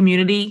that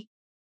community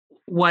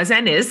was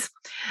and is,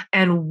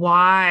 and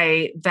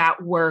why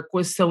that work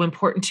was so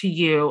important to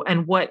you,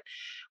 and what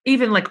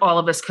even like all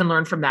of us can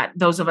learn from that.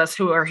 Those of us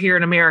who are here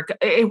in America,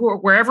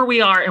 wherever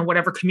we are and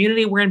whatever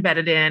community we're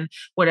embedded in,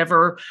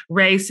 whatever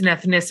race and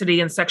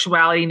ethnicity and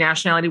sexuality,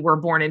 nationality we're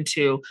born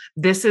into,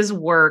 this is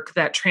work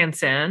that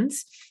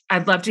transcends.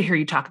 I'd love to hear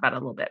you talk about it a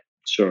little bit.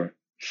 Sure.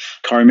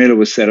 Corrymeela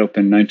was set up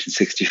in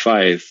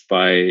 1965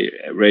 by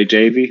Ray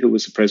Davey, who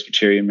was a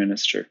Presbyterian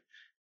minister.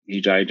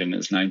 He died in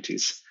his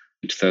 90s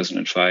in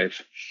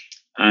 2005.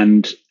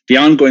 And the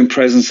ongoing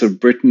presence of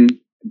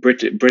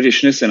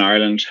Britishness in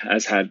Ireland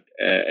has had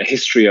a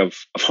history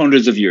of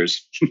hundreds of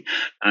years.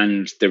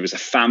 And there was a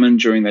famine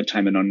during that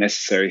time, an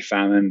unnecessary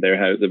famine.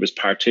 There was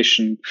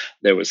partition,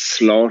 there was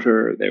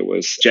slaughter, there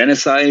was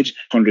genocide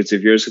hundreds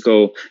of years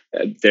ago.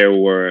 There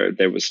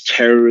was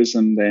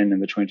terrorism then in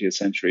the 20th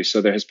century.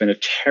 So there has been a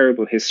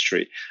terrible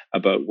history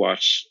about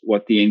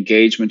what the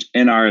engagement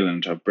in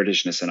Ireland of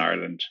Britishness and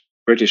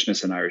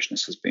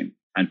Irishness has been.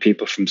 And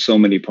people from so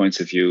many points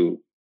of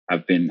view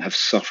have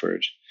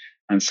suffered.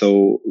 And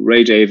so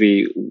Ray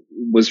Davey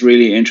was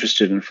really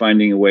interested in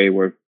finding a way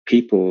where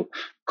people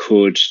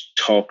could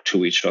talk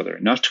to each other,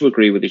 not to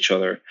agree with each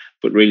other,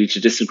 but really to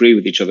disagree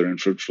with each other in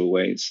fruitful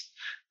ways.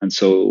 And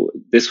so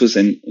this was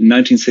in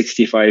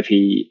 1965.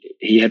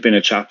 He had been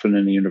a chaplain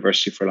in a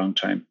university for a long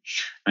time.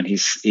 And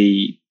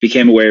he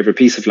became aware of a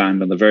piece of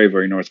land on the very,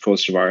 very north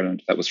coast of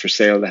Ireland that was for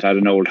sale, that had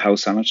an old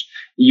house on it,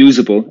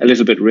 usable, a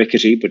little bit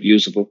rickety, but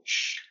usable.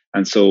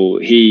 And so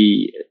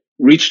he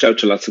reached out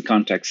to lots of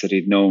contacts that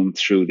he'd known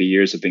through the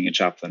years of being a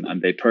chaplain,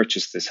 and they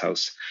purchased this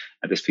house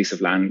and this piece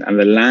of land. And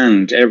the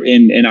land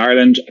in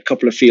Ireland, a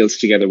couple of fields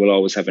together will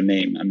always have a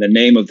name, and the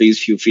name of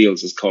these few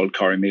fields is called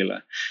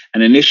Corrymeela.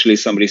 And initially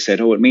somebody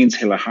said, "Oh, it means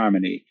Hill of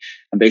Harmony,"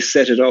 and they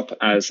set it up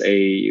as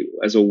a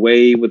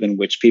way within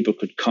which people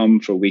could come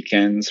for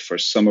weekends, for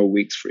summer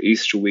weeks, for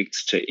Easter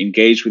weeks, to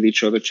engage with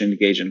each other, to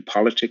engage in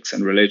politics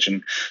and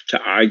religion, to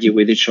argue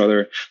with each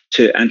other,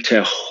 and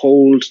to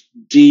hold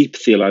deep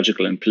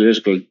theological and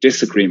political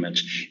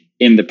disagreement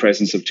in the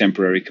presence of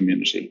temporary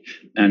community.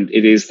 And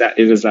it is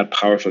that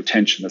powerful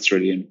tension that's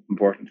really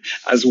important,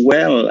 as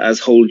well as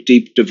hold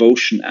deep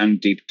devotion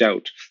and deep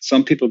doubt.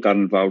 Some people got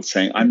involved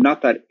saying, "I'm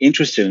not that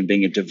interested in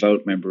being a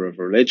devout member of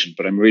a religion,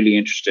 but I'm really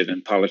interested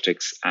in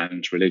politics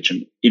and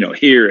religion,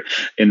 here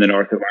in the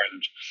north of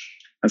Ireland."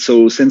 And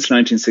so since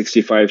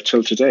 1965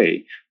 till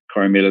today,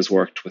 Corrymeela's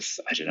worked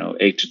with,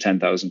 8 to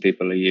 10,000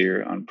 people a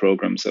year on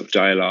programs of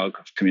dialogue,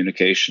 of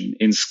communication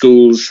in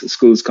schools.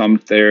 Schools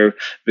come there,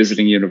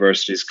 visiting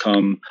universities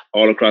come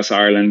all across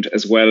Ireland,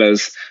 as well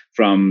as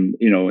from,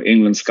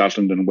 England,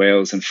 Scotland, and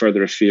Wales, and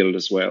further afield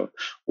as well,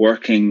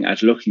 looking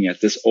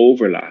at this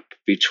overlap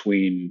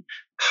between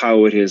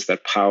how it is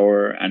that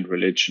power and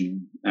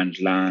religion and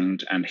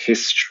land and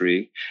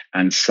history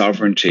and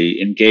sovereignty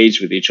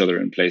engage with each other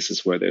in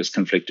places where there's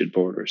conflicted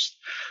borders.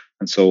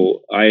 And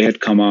so I had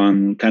come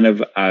on kind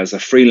of as a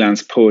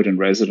freelance poet in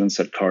residence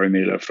at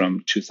Corrymeela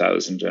from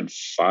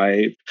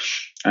 2005,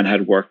 and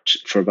had worked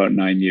for about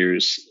 9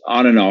 years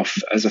on and off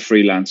as a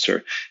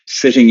freelancer,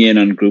 sitting in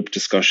on group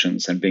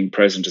discussions and being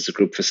present as a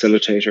group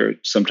facilitator,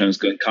 sometimes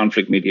doing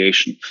conflict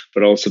mediation,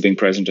 but also being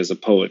present as a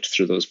poet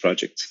through those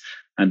projects.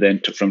 And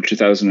then from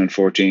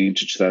 2014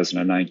 to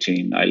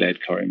 2019, I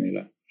led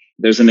Corrymeela.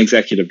 There's an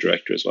executive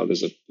director as well.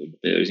 There's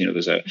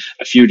a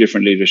few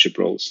different leadership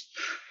roles.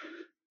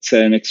 It's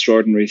an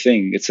extraordinary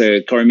thing.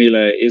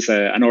 Corrymeela is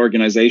an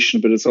organization,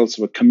 but it's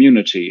also a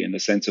community, in the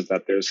sense of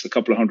that there's a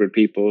couple of hundred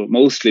people,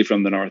 mostly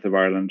from the north of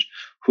Ireland,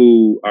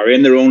 who are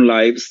in their own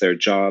lives, their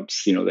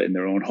jobs, in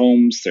their own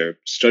homes. They're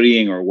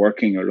studying or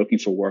working or looking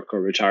for work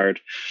or retired.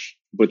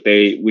 But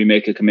we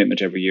make a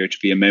commitment every year to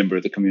be a member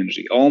of the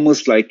community,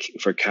 almost like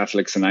for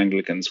Catholics and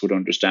Anglicans would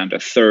understand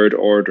a third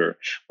order,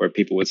 where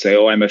people would say,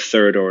 "Oh, I'm a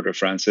third order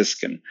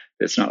Franciscan."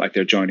 It's not like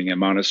they're joining a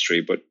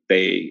monastery, but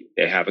they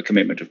have a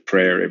commitment of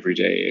prayer every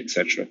day,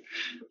 etc.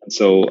 And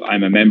so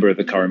I'm a member of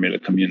the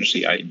Corrymeela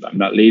community. I'm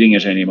not leading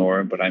it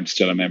anymore, but I'm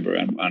still a member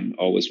and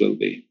always will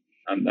be.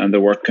 And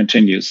the work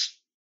continues.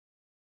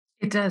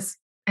 It does.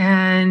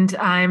 And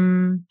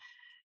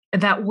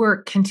that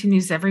work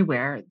continues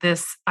everywhere.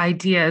 This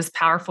idea is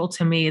powerful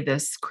to me,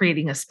 this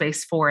creating a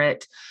space for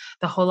it.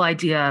 The whole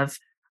idea of,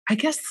 I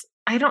guess,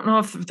 I don't know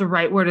if the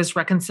right word is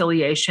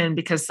reconciliation,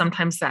 because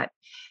sometimes that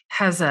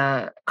has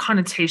a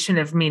connotation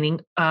of meaning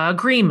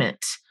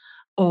agreement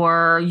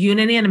or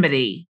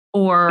unanimity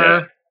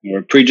or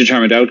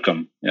predetermined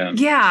outcome.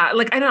 Yeah.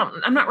 Like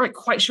I'm not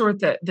quite sure what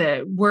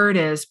the word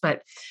is,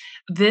 but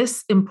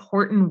this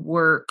important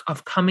work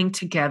of coming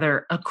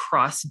together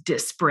across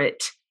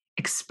disparate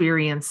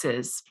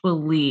experiences,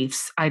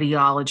 beliefs,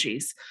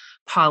 ideologies,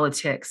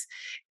 politics.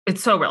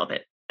 It's so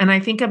relevant. And I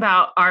think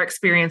about our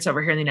experience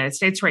over here in the United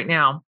States right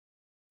now,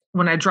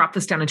 when I drop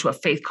this down into a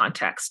faith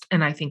context,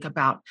 and I think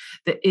about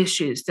the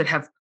issues that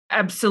have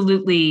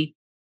absolutely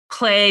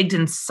plagued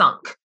and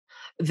sunk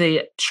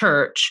the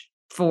church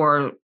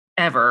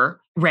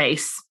forever: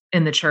 race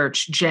in the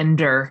church,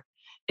 gender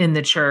in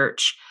the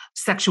church,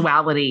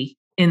 sexuality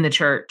in the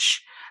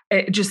church.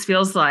 It just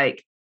feels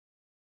like,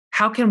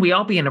 how can we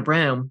all be in a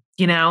room,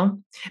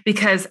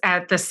 Because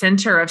at the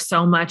center of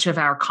so much of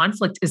our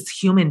conflict is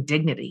human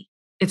dignity.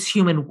 It's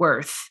human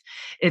worth.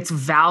 It's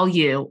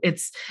value.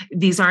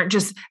 These aren't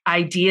just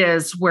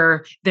ideas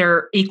where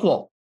they're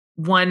equal.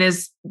 One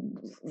is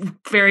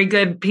very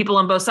good people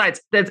on both sides.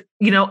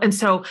 And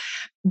so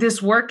this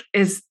work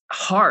is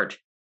hard.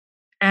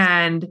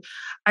 And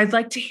I'd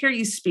like to hear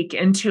you speak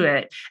into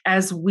it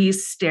as we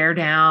stare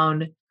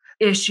down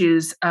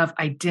issues of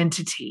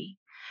identity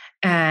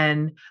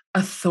and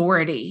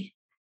authority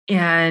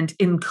and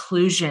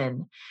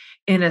inclusion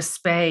in a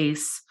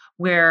space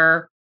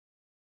where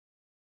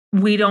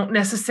we don't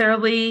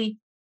necessarily,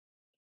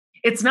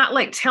 it's not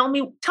like tell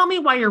me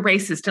why you're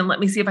racist and let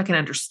me see if I can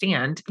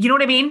understand. You know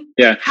what I mean?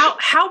 Yeah.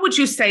 How would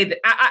you say that?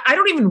 I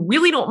don't even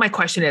really know what my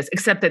question is,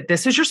 except that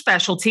this is your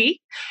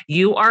specialty.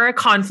 You are a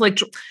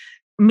conflict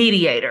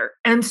mediator.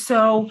 And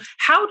so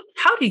how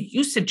do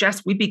you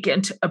suggest we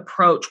begin to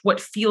approach what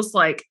feels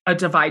like a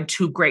divide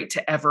too great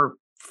to ever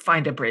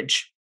find a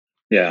bridge?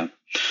 Yeah.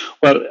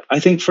 Well, I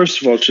think,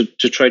 first of all, to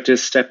try to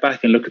step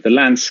back and look at the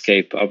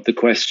landscape of the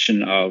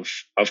question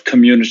of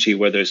community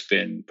where there's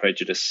been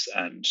prejudice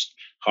and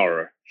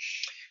horror.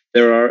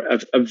 There are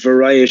a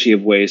variety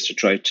of ways to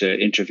try to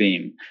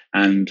intervene.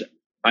 And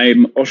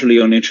I'm utterly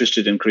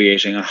uninterested in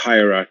creating a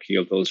hierarchy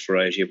of those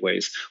variety of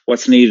ways.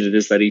 What's needed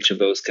is that each of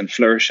those can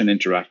flourish and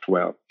interact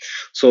well.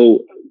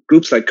 So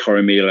groups like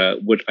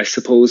Corrymeela would, I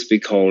suppose, be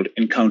called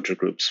encounter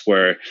groups,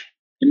 where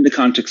in the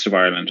context of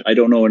Ireland, I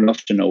don't know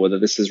enough to know whether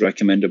this is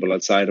recommendable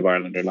outside of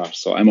Ireland or not.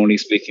 So I'm only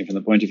speaking from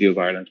the point of view of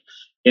Ireland.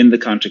 In the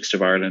context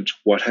of Ireland,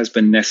 what has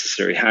been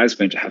necessary has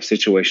been to have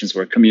situations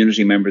where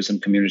community members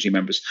and community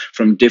members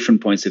from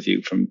different points of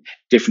view, from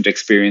different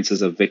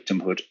experiences of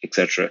victimhood,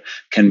 etc.,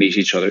 can meet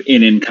each other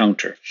in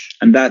encounter.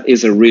 And that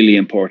is a really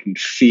important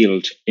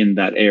field in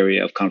that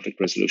area of conflict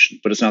resolution,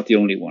 but it's not the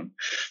only one.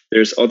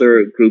 There's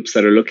other groups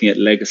that are looking at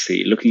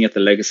legacy, looking at the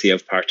legacy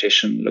of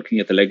partition, looking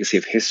at the legacy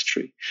of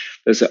history.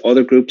 There's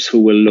other groups who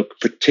will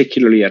look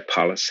particularly at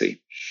policy.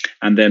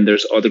 And then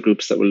there's other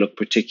groups that will look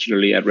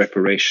particularly at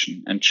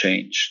reparation and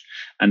change.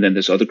 And then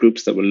there's other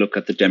groups that will look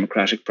at the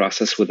democratic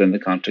process within the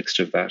context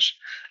of that.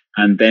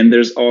 And then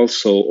there's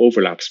also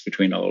overlaps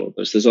between all of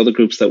those. There's other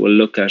groups that will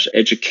look at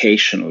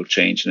educational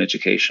change and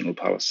educational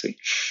policy.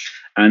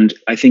 And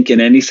I think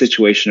in any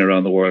situation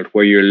around the world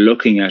where you're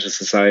looking at a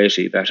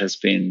society that has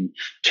been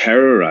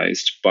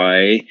terrorized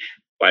by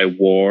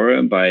war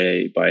and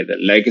by the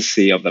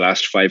legacy of the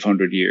last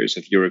 500 years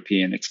of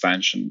European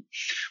expansion,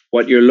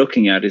 what you're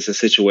looking at is a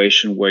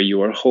situation where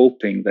you are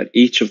hoping that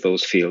each of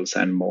those fields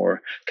and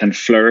more can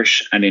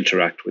flourish and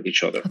interact with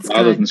each other. That's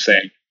rather good. than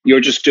saying, you're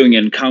just doing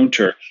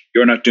encounter,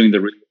 you're not doing the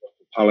real work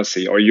of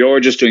policy, or you're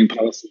just doing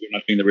policy, you're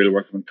not doing the real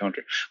work of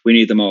encounter. We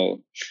need them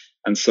all.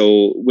 And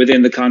so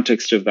within the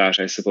context of that,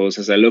 I suppose,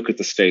 as I look at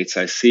the States,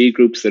 I see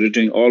groups that are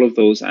doing all of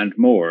those and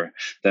more,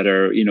 that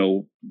are,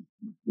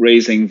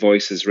 raising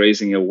voices,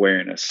 raising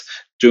awareness,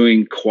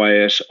 doing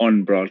quiet,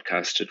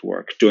 unbroadcasted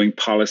work, doing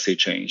policy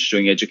change,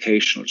 doing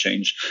educational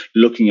change,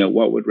 looking at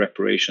what would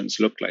reparations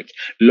look like,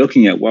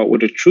 looking at what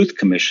would a truth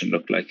commission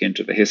look like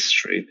into the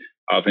history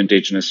of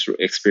Indigenous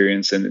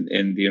experience in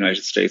the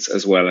United States,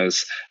 as well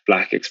as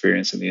Black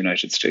experience in the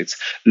United States,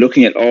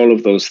 looking at all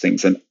of those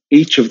things. And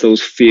each of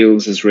those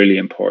fields is really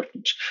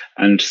important.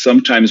 And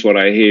sometimes what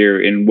I hear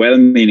in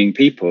well-meaning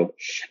people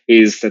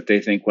is that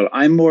they think, well,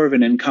 I'm more of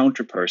an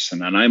encounter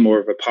person and I'm more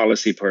of a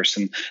policy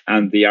person,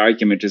 and the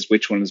argument is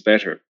which one is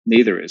better.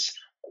 Neither is.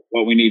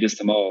 What we need is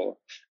them all.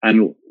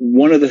 And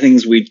one of the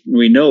things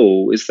we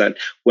know is that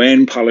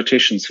when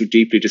politicians who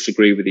deeply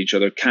disagree with each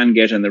other can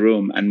get in the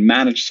room and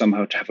manage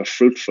somehow to have a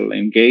fruitful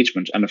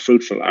engagement and a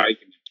fruitful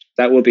argument,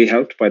 that will be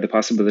helped by the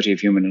possibility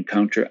of human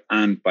encounter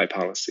and by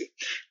policy.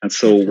 And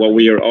so what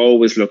we are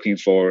always looking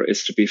for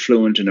is to be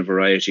fluent in a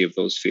variety of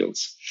those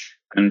fields.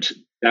 And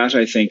that,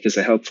 I think, is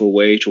a helpful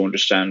way to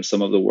understand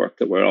some of the work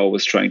that we're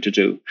always trying to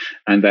do.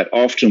 And that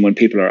often when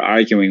people are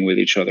arguing with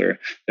each other,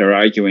 they're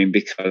arguing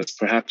because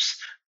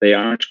perhaps they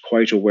aren't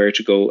quite aware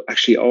to go,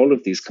 actually, all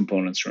of these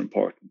components are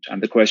important.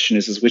 And the question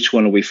is which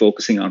one are we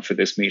focusing on for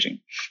this meeting?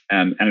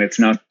 And it's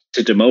not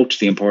to demote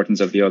the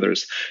importance of the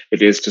others.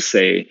 It is to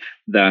say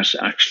that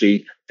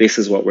actually this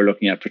is what we're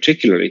looking at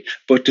particularly,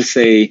 but to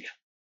say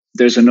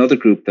there's another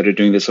group that are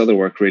doing this other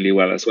work really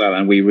well as well,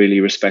 and we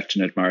really respect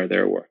and admire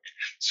their work.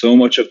 So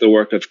much of the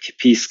work of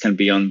peace can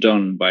be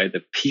undone by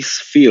the peace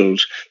field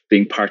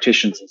being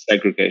partitioned and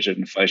segregated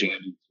and fighting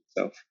against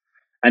itself.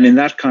 And in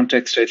that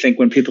context, I think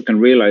when people can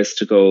realize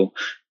to go,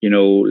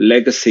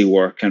 legacy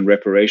work and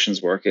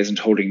reparations work isn't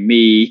holding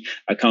me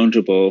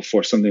accountable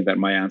for something that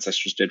my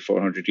ancestors did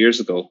 400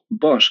 years ago.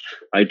 But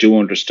I do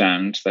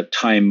understand that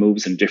time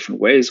moves in different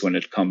ways when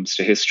it comes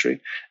to history.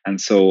 And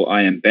so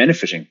I am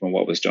benefiting from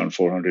what was done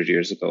 400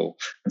 years ago.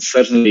 And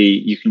suddenly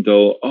you can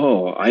go,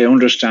 oh, I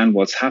understand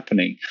what's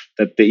happening.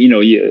 That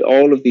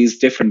all of these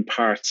different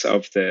parts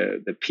of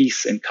the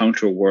peace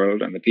encounter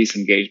world and the peace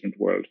engagement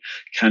world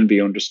can be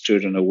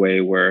understood in a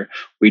way where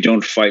we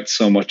don't fight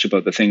so much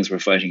about the things we're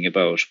fighting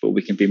about, but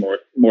we can be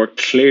more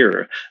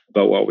clear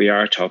about what we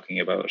are talking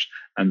about.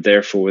 And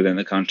therefore, within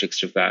the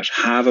context of that,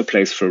 have a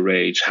place for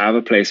rage, have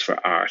a place for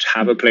art,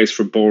 have a place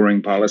for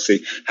boring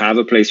policy, have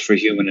a place for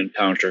human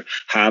encounter,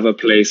 have a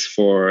place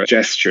for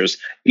gestures.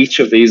 Each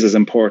of these is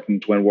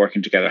important when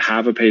working together.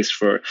 Have a place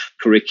for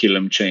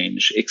curriculum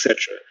change, etc.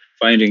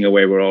 Finding a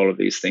way where all of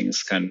these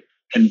things can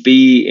can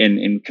be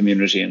in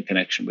community and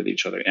connection with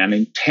each other and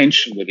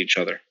intention with each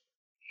other.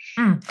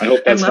 I hope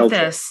I that's love helpful.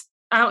 this.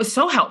 It was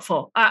so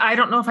helpful. I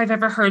don't know if I've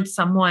ever heard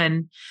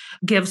someone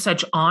give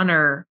such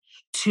honor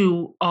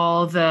to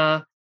all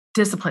the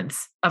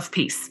disciplines of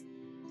peace,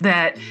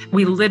 that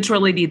we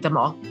literally need them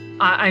all.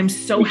 I'm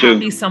so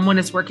happy someone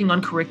is working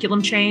on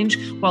curriculum change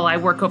while I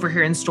work over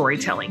here in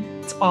storytelling.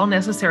 It's all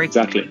necessary.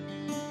 Exactly.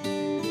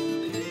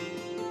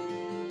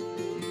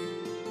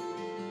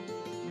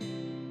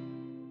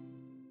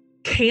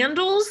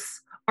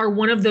 Candles are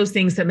one of those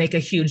things that make a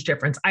huge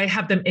difference. I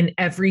have them in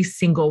every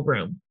single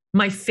room.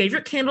 My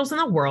favorite candles in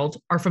the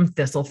world are from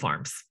Thistle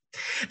Farms.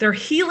 Their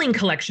healing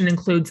collection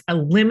includes a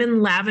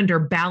lemon lavender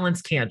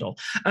balance candle,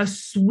 a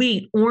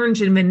sweet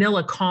orange and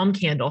vanilla calm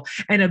candle,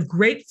 and a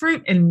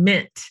grapefruit and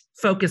mint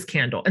focus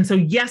candle. And so,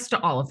 yes to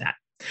all of that.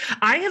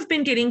 I have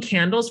been getting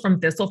candles from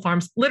Thistle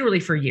Farms literally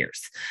for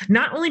years,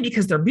 not only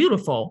because they're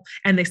beautiful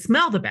and they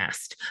smell the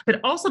best, but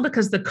also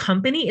because the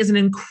company is an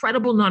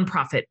incredible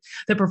nonprofit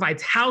that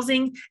provides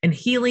housing and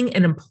healing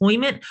and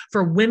employment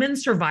for women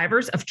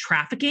survivors of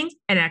trafficking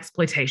and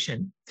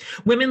exploitation.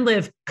 Women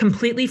live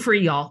completely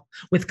free, y'all,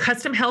 with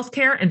custom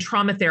healthcare and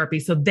trauma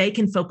therapy so they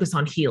can focus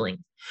on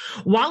healing.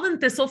 While in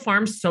Thistle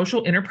Farm's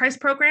social enterprise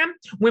program,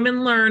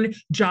 women learn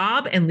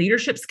job and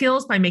leadership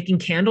skills by making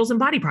candles and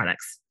body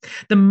products.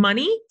 The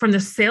money from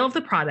the sale of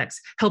the products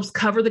helps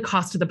cover the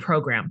cost of the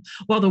program,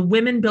 while the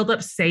women build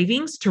up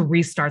savings to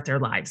restart their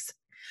lives.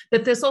 The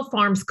Thistle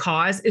Farms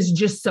cause is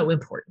just so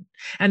important,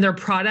 and their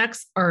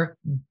products are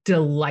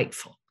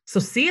delightful. So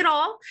see it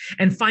all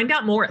and find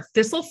out more at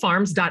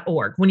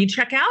thistlefarms.org. When you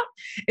check out,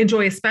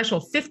 enjoy a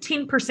special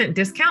 15%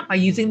 discount by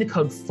using the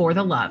code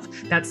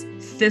FORTHELOVE. That's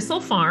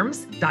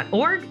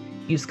thistlefarms.org.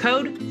 Use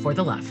code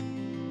FORTHELOVE.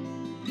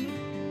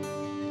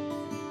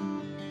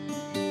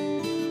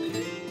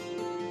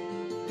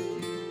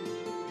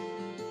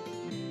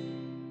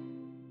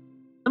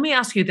 Let me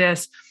ask you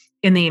this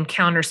in the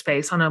encounter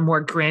space on a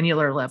more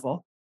granular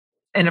level.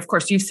 And of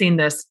course, you've seen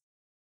this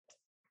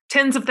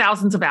tens of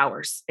thousands of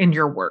hours in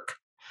your work.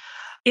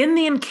 In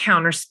the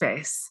encounter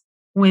space,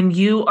 when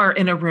you are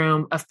in a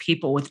room of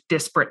people with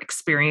disparate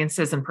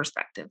experiences and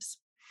perspectives,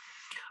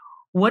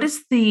 what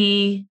is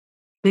the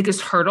biggest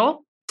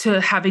hurdle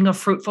to having a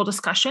fruitful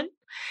discussion?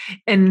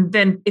 And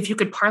then if you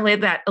could parlay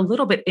that a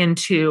little bit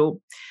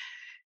into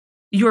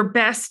your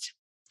best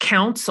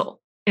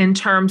counsel in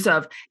terms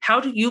of how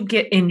do you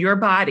get in your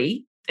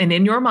body and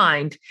in your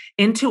mind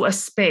into a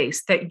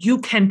space that you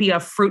can be a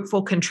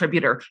fruitful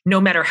contributor,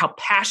 no matter how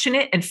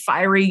passionate and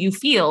fiery you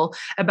feel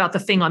about the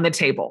thing on the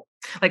table.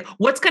 Like,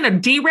 what's going to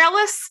derail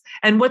us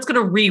and what's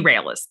going to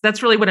re-rail us?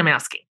 That's really what I'm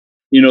asking.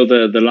 You know,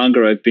 the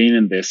longer I've been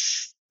in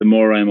this, the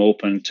more I'm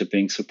open to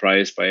being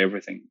surprised by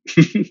everything.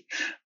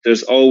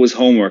 There's always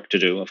homework to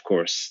do, of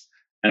course.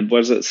 And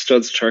was it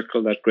Studs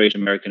Terkel, that great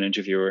American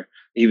interviewer?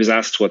 He was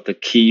asked what the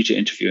key to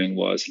interviewing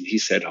was, and he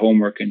said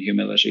homework and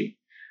humility.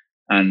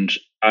 And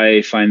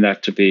I have found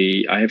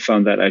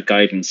that a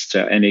guidance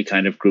to any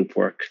kind of group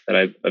work that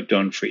I've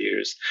done for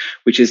years,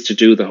 which is to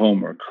do the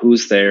homework.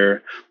 Who's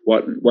there?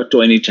 What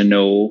do I need to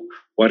know?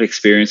 What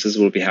experiences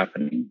will be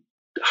happening?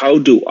 How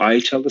do I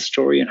tell the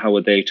story and how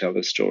would they tell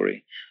the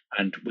story?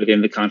 And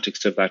within the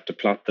context of that, to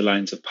plot the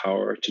lines of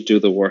power, to do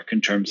the work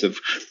in terms of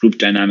group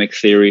dynamic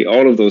theory,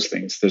 all of those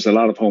things. There's a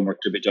lot of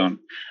homework to be done.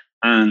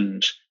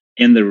 And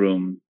in the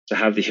room, to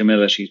have the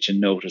humility to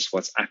notice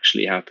what's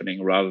actually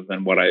happening rather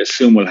than what I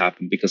assume will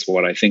happen because of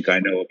what I think I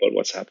know about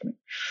what's happening.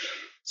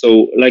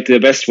 So, like, the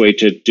best way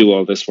to do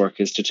all this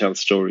work is to tell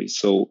stories.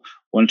 So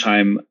one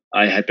time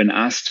I had been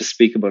asked to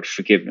speak about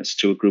forgiveness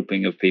to a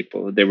grouping of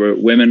people. They were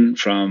women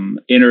from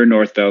inner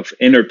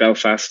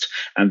Belfast,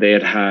 and they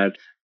had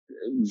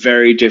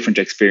very different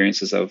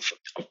experiences of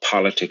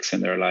politics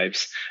in their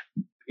lives,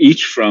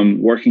 each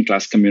from working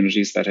class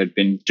communities that had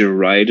been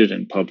derided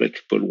in public,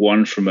 but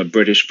one from a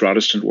British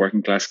Protestant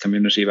working class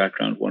community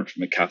background, one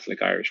from a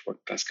Catholic Irish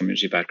working class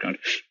community background.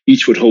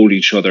 Each would hold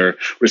each other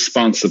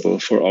responsible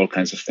for all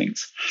kinds of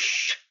things.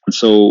 And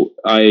so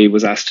I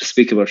was asked to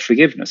speak about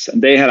forgiveness,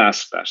 and they had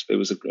asked that. It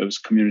was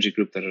a community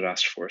group that had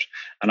asked for it.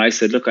 And I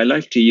said, look, I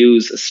like to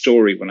use a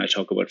story when I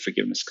talk about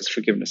forgiveness because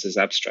forgiveness is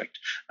abstract.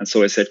 And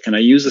so I said, can I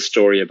use a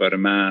story about a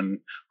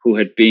man who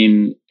had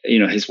been,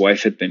 his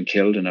wife had been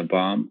killed in a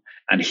bomb,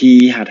 and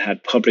he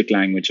had public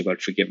language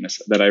about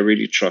forgiveness that I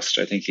really trust.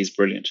 I think he's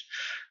brilliant.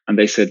 And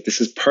they said,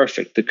 this is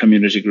perfect. The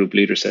community group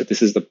leader said,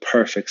 this is the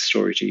perfect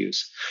story to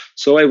use.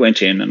 So I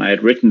went in and I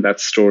had written that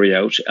story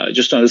out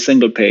just on a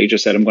single page. I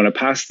said, I'm going to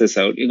pass this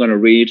out. You're going to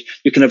read.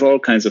 You can have all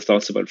kinds of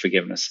thoughts about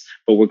forgiveness,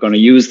 but we're going to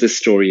use this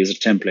story as a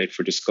template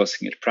for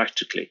discussing it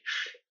practically.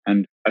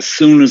 And as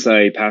soon as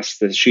I passed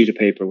the sheet of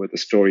paper with the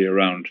story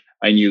around,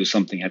 I knew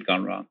something had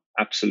gone wrong.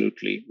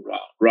 Absolutely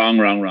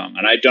wrong.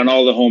 And I'd done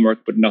all the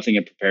homework, but nothing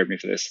had prepared me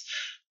for this.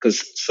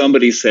 Because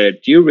somebody said,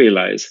 do you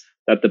realize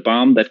that the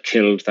bomb that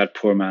killed that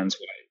poor man's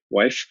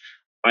wife,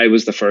 I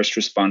was the first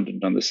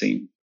respondent on the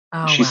scene?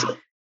 Oh, She wow. said,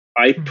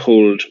 I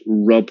pulled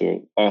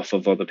rubble off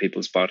of other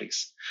people's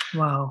bodies.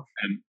 Wow.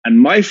 And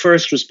my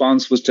first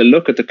response was to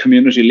look at the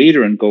community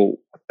leader and go,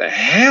 what the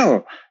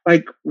hell?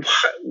 Like,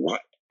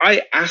 what?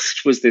 I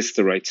asked, was this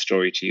the right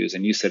story to use?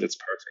 And you said it's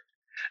perfect.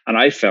 And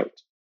I felt,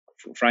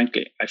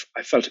 frankly,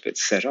 I felt a bit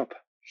set up.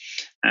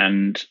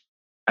 And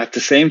at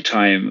the same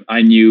time,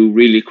 I knew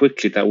really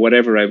quickly that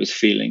whatever I was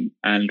feeling,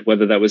 and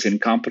whether that was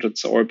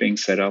incompetence or being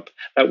set up,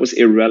 that was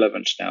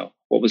irrelevant now.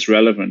 What was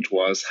relevant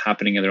was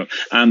happening in the room.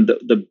 And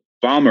the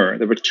bomber,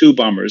 there were two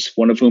bombers,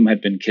 one of whom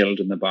had been killed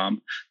in the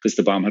bomb because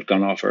the bomb had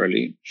gone off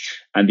early,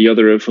 and the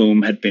other of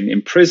whom had been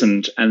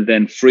imprisoned and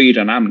then freed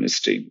on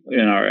amnesty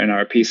in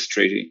our peace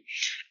treaty.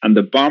 And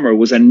the bomber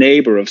was a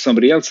neighbor of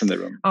somebody else in the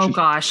room. Oh,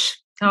 gosh.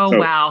 Oh, So-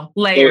 wow.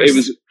 So Layers. it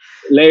was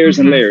layers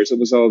and Mhm. layers. It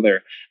was all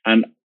there.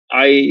 And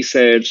I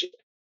said,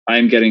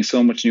 I'm getting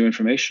so much new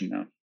information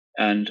now.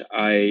 And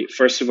I,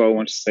 first of all,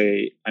 want to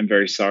say I'm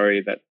very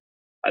sorry that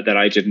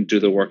I didn't do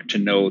the work to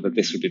know that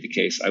this would be the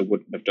case. I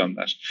wouldn't have done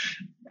that.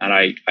 And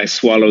I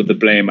swallowed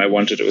the blame I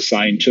wanted to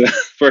assign to the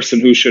person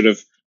who should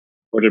have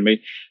ordered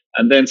me.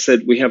 And then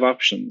said, we have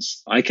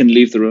options. I can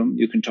leave the room.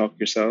 You can talk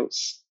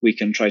yourselves. We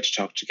can try to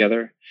talk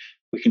together.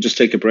 We can just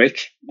take a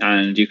break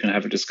and you can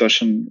have a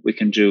discussion.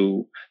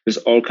 There's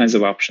all kinds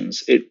of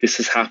options. This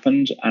has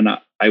happened and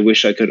I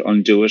wish I could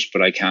undo it,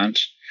 but I can't.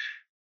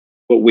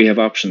 But we have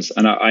options.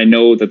 And I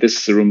know that this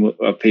is a room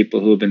of people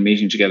who have been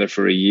meeting together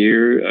for a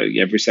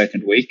year, every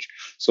second week.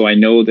 So I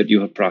know that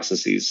you have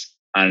processes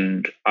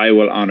and I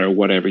will honor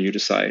whatever you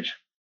decide.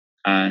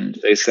 And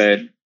they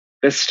said,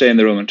 let's stay in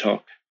the room and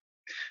talk.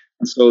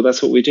 And so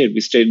that's what we did. We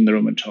stayed in the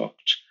room and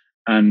talked.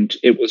 And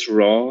it was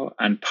raw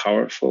and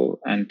powerful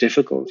and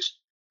difficult.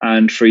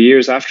 And for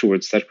years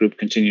afterwards, that group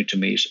continued to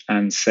meet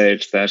and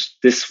said that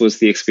this was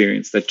the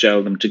experience that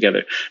gelled them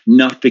together,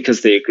 not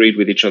because they agreed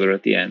with each other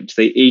at the end.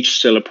 They each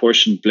still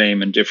apportioned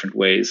blame in different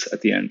ways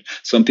at the end.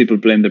 Some people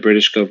blamed the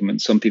British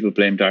government, some people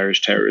blamed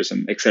Irish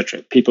terrorism,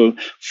 etc. People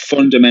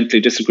fundamentally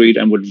disagreed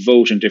and would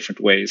vote in different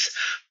ways.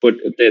 But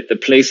the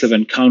place of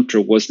encounter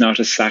was not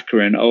a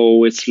saccharine,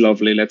 oh, it's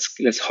lovely,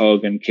 let's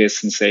hug and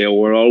kiss and say, oh,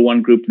 we're all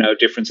one group now,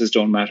 differences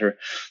don't matter.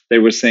 They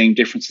were saying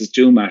differences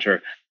do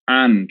matter.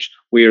 And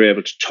we are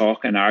able to talk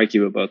and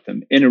argue about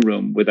them in a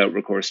room without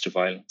recourse to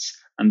violence.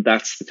 And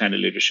that's the kind of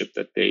leadership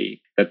that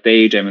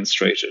they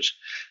demonstrated.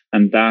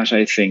 And that,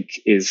 I think,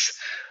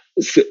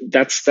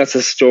 that's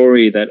a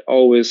story that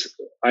always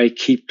I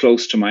keep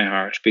close to my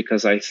heart,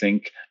 because I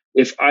think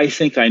if I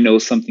think I know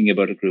something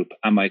about a group,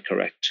 am I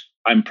correct?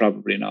 I'm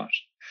probably not.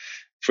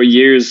 For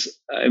years,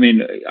 I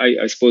mean,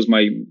 I suppose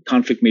my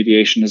conflict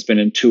mediation has been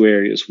in two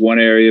areas. One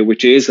area,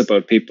 which is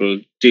about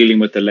people dealing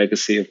with the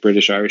legacy of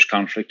British-Irish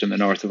conflict in the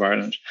north of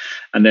Ireland.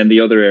 And then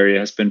the other area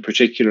has been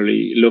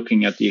particularly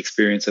looking at the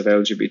experience of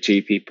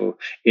LGBT people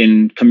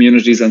in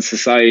communities and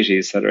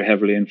societies that are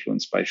heavily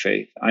influenced by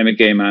faith. I'm a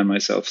gay man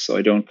myself, so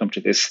I don't come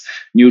to this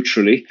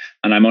neutrally,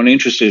 and I'm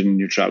uninterested in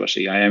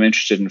neutrality. I am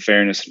interested in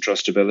fairness and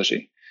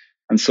trustability.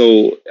 And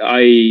so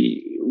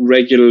I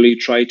regularly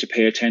try to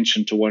pay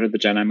attention to what are the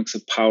dynamics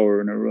of power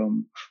in a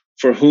room.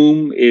 For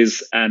whom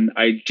is an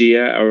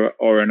idea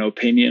or an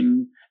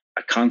opinion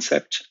a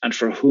concept? And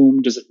for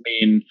whom does it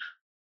mean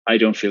I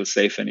don't feel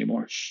safe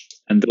anymore?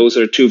 And those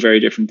are two very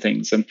different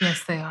things. And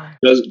yes, they are.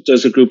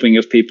 Does a grouping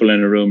of people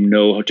in a room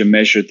know how to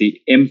measure the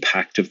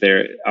impact of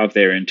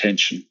their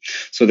intention?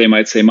 So they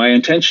might say, my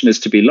intention is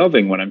to be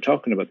loving when I'm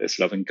talking about this,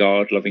 loving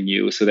God, loving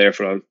you. So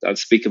therefore, I'll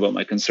speak about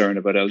my concern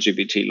about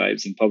LGBT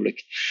lives in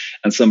public.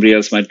 And somebody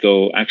else might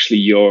go,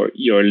 actually, your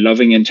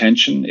loving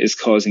intention is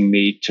causing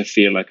me to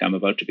feel like I'm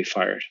about to be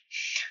fired.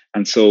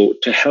 And so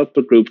to help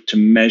a group to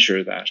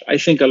measure that, I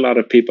think a lot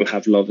of people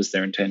have love as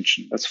their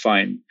intention. That's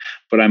fine.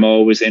 But I'm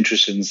always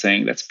interested in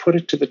saying, let's put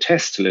it to the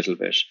test a little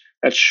bit.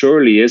 That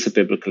surely is a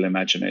biblical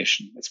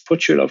imagination. Let's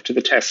put your love to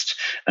the test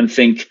and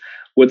think,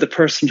 would the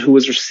person who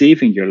was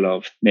receiving your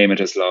love name it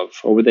as love,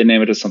 or would they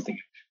name it as something?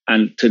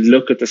 And to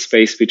look at the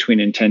space between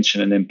intention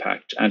and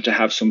impact, and to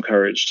have some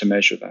courage to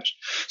measure that.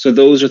 So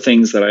those are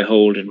things that I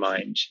hold in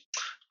mind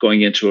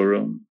going into a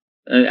room.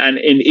 And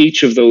in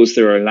each of those,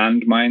 there are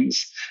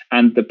landmines.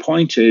 And the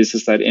point is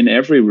that in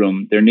every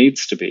room, there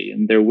needs to be,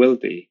 and there will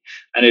be.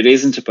 And it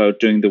isn't about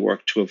doing the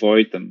work to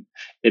avoid them.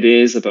 It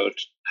is about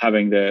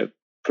having the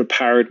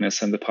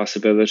preparedness and the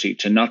possibility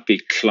to not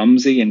be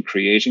clumsy in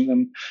creating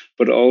them,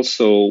 but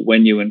also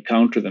when you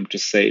encounter them to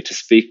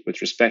speak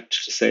with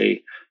respect, to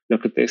say,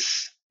 look at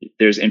this,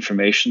 there's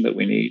information that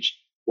we need.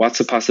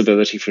 What's a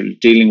possibility for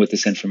dealing with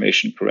this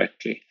information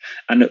correctly?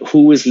 And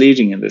who is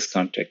leading in this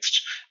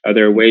context? Are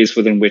there ways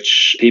within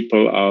which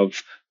people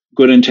of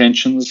good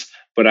intentions,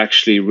 but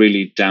actually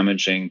really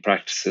damaging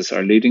practices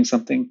are leading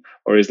something?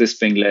 Or is this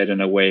being led in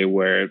a way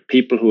where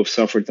people who have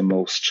suffered the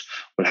most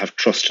will have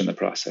trust in the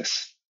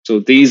process?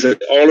 So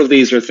all of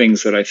these are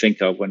things that I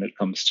think of when it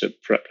comes to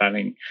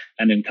planning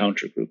an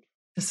encounter group.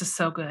 This is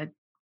so good.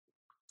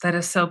 That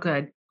is so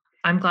good.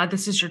 I'm glad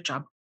this is your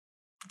job.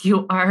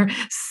 You are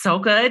so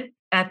good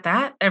at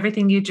that.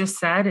 Everything you just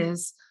said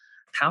is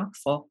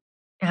powerful.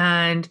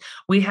 And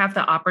we have the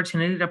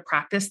opportunity to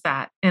practice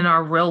that in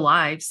our real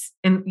lives,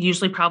 and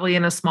usually probably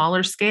in a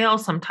smaller scale,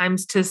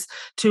 sometimes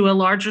to a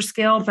larger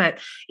scale, but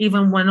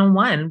even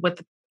one-on-one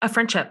with a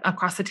friendship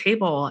across the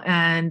table.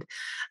 And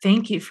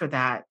thank you for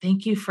that.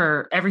 Thank you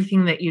for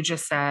everything that you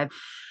just said.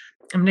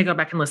 I'm going to go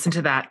back and listen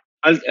to that.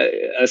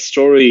 A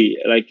story,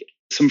 like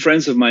some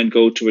friends of mine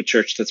go to a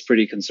church that's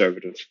pretty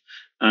conservative.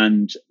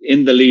 And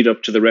in the lead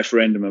up to the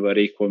referendum about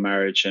equal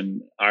marriage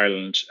in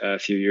Ireland a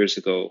few years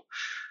ago,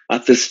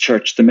 at this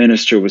church, the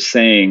minister was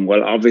saying,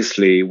 well,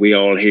 obviously, we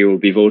all here will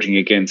be voting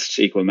against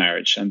equal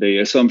marriage. And the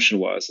assumption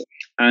was,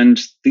 and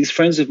these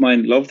friends of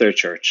mine love their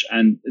church,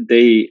 and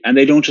they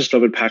don't just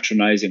love it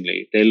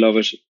patronizingly, they love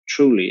it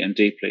truly and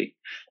deeply.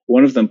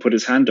 One of them put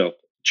his hand up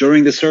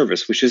during the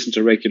service, which isn't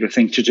a regular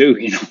thing to do,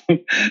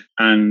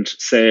 and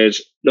said,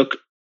 look,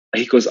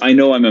 he goes, I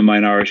know I'm a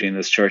minority in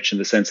this church in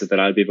the sense that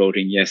I'll be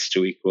voting yes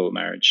to equal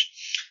marriage.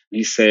 And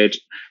he said,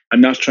 I'm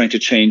not trying to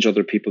change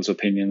other people's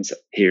opinions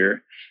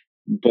here.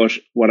 But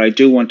what I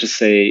do want to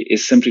say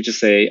is simply to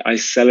say, I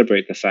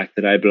celebrate the fact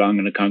that I belong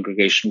in a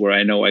congregation where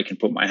I know I can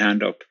put my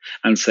hand up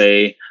and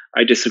say,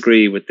 I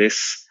disagree with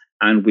this,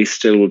 and we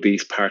still will be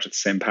part of the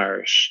same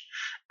parish.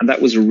 And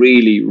that was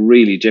really,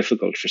 really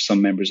difficult for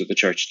some members of the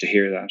church to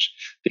hear that,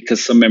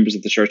 because some members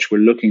of the church were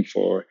looking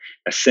for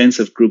a sense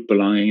of group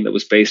belonging that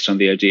was based on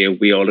the idea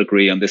we all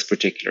agree on this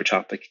particular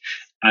topic.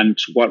 And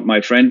what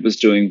my friend was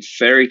doing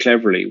very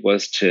cleverly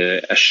was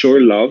to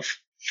assure love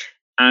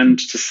and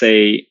to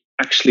say,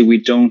 actually,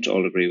 we don't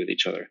all agree with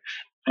each other,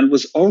 and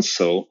was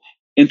also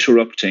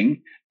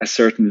interrupting a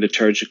certain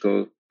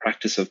liturgical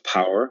practice of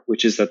power,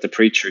 which is that the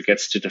preacher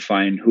gets to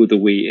define who the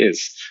we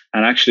is.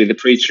 And actually, the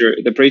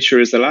preacher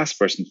is the last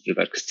person to do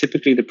that, because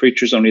typically the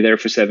preacher is only there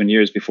for 7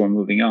 years before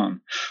moving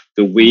on.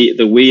 The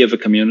we of a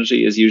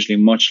community is usually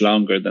much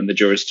longer than the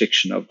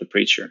jurisdiction of the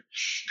preacher.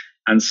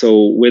 And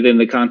so within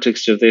the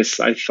context of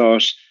this, I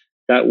thought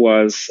that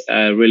was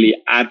a really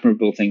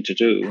admirable thing to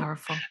do.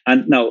 Powerful.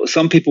 And now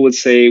some people would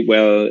say,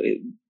 well,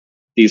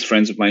 these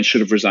friends of mine should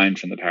have resigned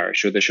from the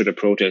parish, or they should have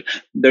protested.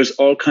 There's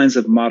all kinds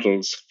of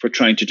models for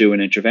trying to do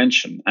an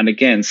intervention. And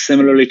again,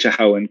 similarly to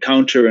how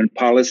encounter and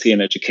policy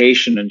and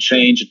education and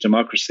change and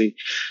democracy,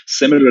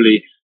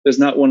 similarly, there's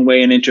not one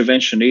way in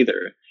intervention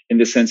either, in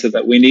the sense of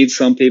that we need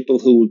some people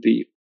who will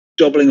be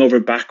doubling over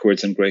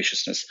backwards in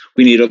graciousness.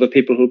 We need other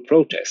people who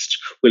protest.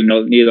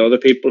 We'll need other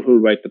people who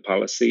write the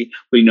policy.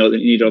 We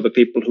need other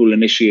people who will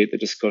initiate the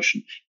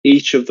discussion.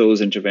 Each of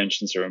those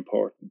interventions are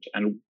important.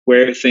 And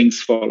where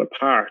things fall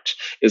apart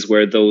is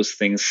where those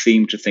things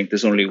seem to think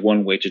there's only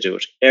one way to do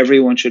it.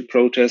 Everyone should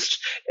protest.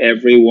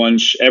 Everyone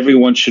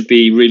should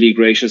be really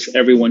gracious.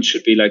 Everyone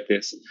should be like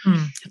this.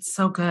 It's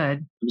so good.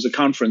 There was a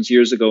conference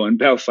years ago in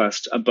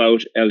Belfast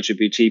about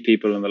LGBT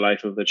people in the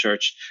life of the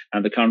church,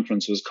 and the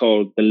conference was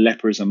called The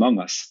Lepers Among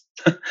Us.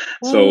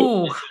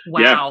 So, wow.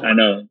 Yeah, I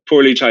know,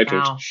 poorly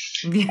titled. Wow.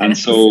 Yes. And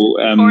so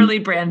poorly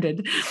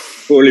branded.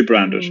 Poorly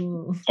branded.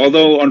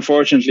 Although,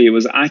 unfortunately, it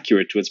was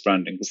accurate to its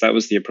branding, because that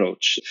was the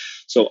approach.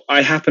 So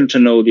I happened to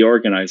know the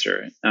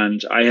organizer,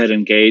 and I had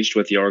engaged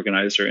with the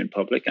organizer in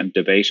public and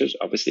debated,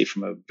 obviously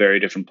from a very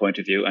different point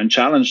of view, and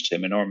challenged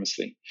him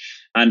enormously.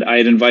 And I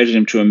had invited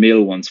him to a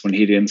meal once when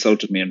he'd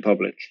insulted me in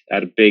public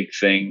at a big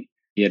thing.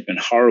 He had been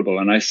horrible.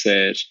 And I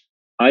said,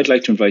 I'd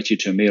like to invite you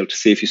to a meal to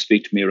see if you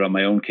speak to me around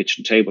my own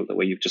kitchen table the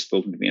way you've just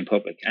spoken to me in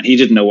public. And he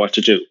didn't know what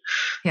to do.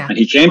 Yeah, and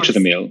he came to the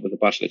meal with a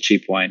bottle of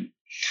cheap wine.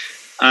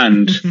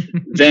 And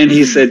then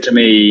he said to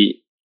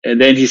me,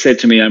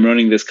 I'm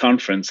running this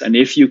conference, and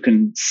if you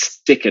can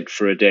stick it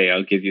for a day,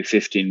 I'll give you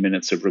 15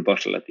 minutes of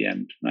rebuttal at the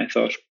end. And I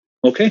thought,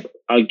 okay,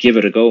 I'll give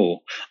it a go.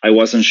 I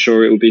wasn't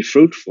sure it would be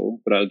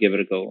fruitful, but I'll give it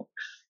a go.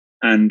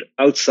 And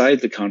outside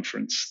the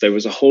conference, there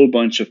was a whole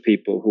bunch of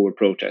people who were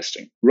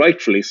protesting,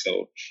 rightfully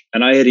so.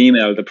 And I had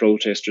emailed the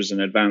protesters in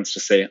advance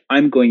to say,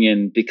 I'm going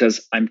in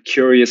because I'm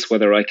curious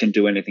whether I can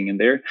do anything in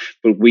there,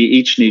 but we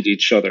each need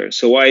each other.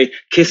 So I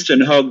kissed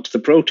and hugged the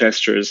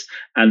protesters,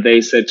 and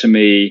they said to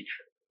me,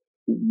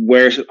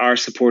 where our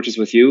support is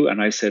with you.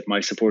 And I said, my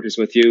support is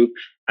with you,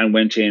 and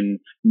went in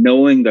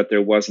knowing that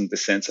there wasn't the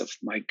sense of,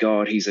 my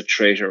God, he's a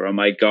traitor, or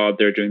my God,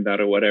 they're doing that,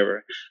 or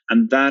whatever.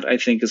 And that, I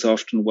think, is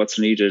often what's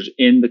needed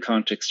in the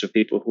context of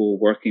people who are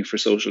working for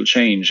social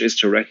change, is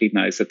to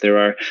recognize that there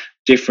are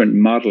different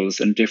models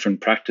and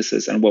different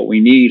practices. And what we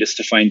need is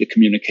to find the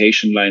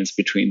communication lines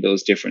between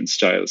those different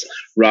styles,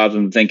 rather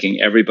than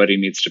thinking everybody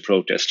needs to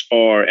protest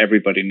or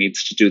everybody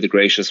needs to do the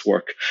gracious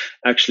work.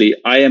 Actually,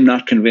 I am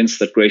not convinced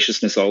that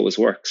graciousness always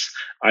works.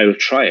 I will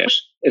try it.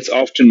 It's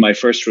often my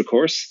first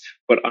recourse,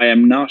 but I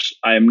am not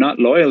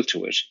loyal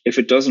to it. If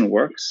it doesn't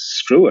work,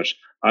 screw it.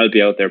 I'll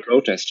be out there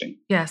protesting.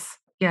 Yes.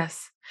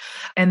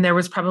 And there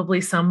was probably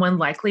someone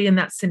likely in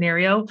that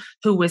scenario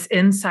who was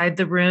inside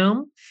the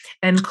room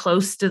and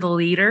close to the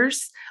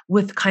leaders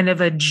with kind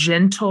of a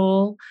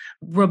gentle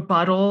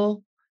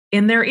rebuttal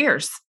in their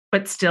ears,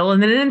 but still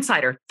an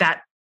insider.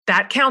 That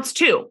counts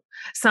too.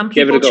 Some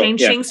people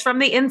change things from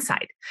the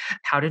inside.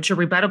 How did your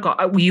rebuttal go?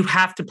 You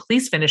have to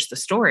please finish the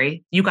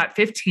story. You got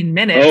 15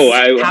 minutes.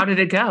 How did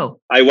it go?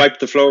 I wiped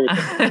the floor with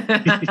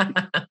them.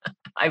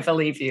 I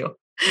believe you.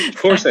 Of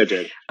course I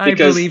did. I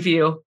believe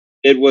you.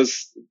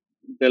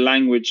 The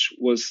language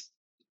was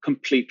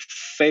complete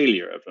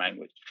failure of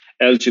language.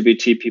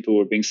 LGBT people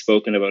were being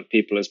spoken about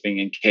people as being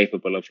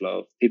incapable of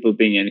love.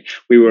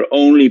 We were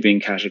only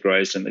being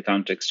categorized in the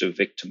context of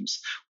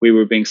victims. We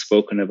were being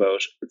spoken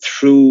about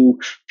through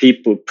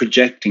people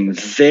projecting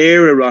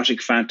their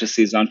erotic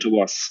fantasies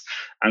onto us.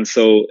 And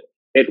so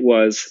it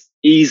was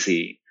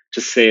easy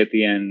to say at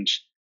the end,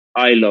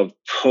 I love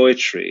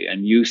poetry,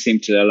 and you seem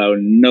to allow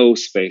no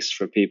space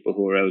for people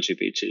who are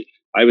LGBT.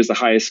 I was the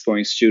highest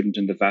scoring student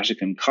in the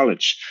Vatican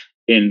College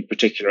in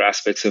particular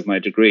aspects of my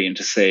degree, and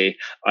to say,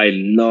 I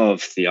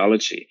love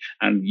theology,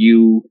 and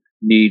you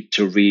need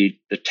to read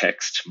the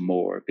text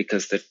more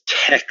because the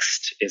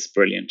text is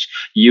brilliant.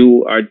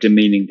 You are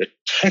demeaning the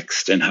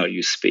text in how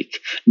you speak,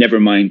 never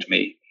mind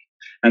me.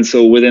 And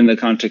so within the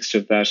context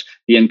of that,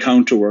 the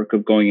encounter work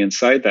of going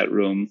inside that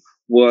room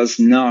was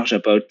not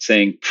about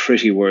saying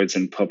pretty words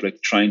in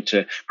public, trying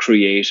to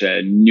create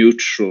a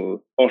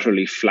neutral,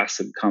 utterly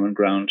flaccid common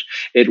ground.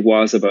 It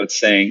was about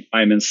saying,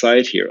 I'm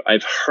inside here.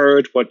 I've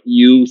heard what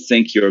you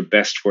think your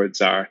best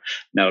words are.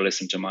 Now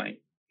listen to mine.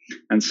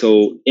 And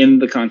so in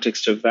the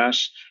context of that,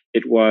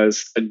 it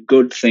was a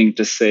good thing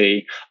to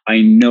say,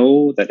 I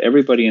know that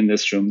everybody in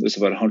this room, there's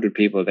about 100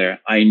 people there,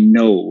 I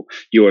know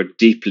you are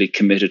deeply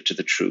committed to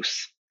the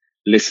truth.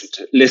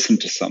 Listen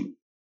to some.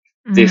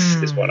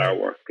 This is what our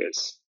work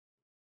is.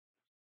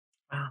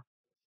 Wow.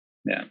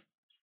 Yeah.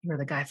 You're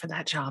the guy for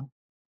that job.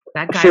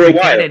 That guy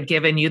regretted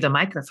giving you the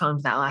microphone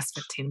for that last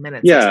 15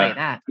 minutes. Yeah, I'll tell you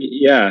that.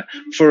 Yeah.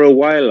 For a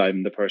while,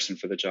 I'm the person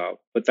for the job.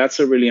 But that's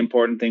a really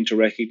important thing to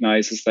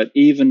recognize, is that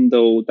even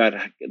though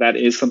that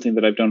is something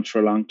that I've done for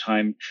a long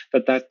time,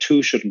 that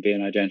too shouldn't be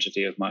an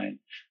identity of mine,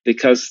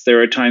 because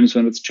there are times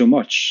when it's too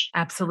much.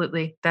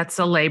 Absolutely. That's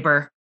a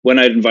labor. When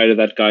I'd invited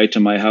that guy to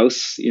my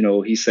house,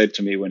 he said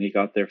to me when he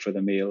got there for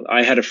the meal,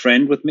 I had a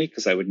friend with me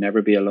because I would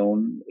never be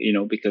alone,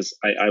 because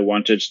I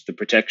wanted the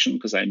protection,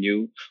 because I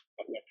knew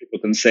what people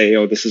can say,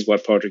 oh, this is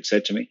what Pádraig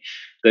said to me.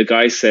 The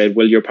guy said,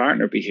 will your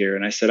partner be here?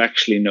 And I said,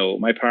 actually, no.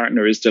 My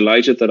partner is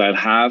delighted that I'll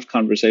have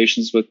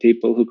conversations with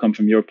people who come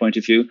from your point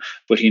of view,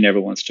 but he never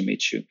wants to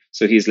meet you.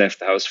 So he's left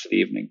the house for the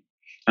evening.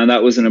 And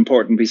that was an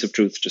important piece of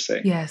truth to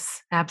say.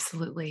 Yes,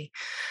 absolutely.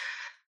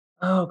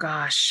 Oh,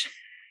 gosh.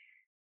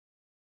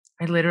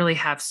 I literally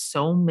have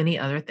so many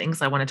other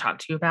things I want to talk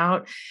to you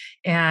about.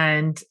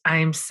 And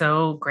I'm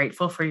so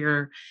grateful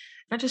for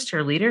not just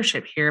your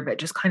leadership here, but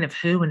just kind of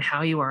who and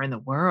how you are in the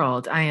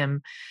world.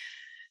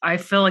 I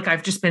feel like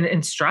I've just been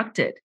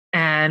instructed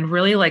and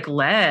really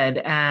led,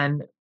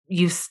 and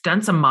you've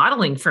done some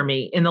modeling for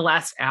me in the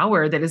last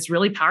hour that is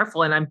really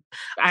powerful. And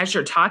as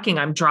you're talking,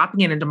 I'm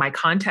dropping it into my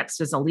context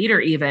as a leader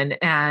even.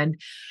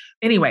 And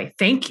anyway,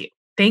 thank you.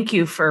 Thank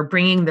you for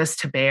bringing this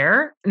to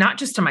bear, not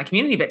just to my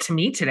community, but to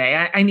me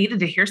today. I needed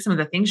to hear some of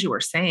the things you were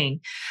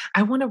saying.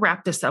 I want to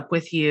wrap this up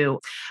with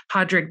you,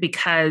 Pádraig,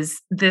 because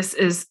this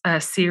is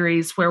a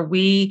series where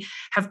we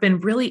have been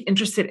really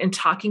interested in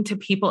talking to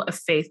people of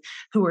faith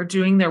who are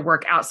doing their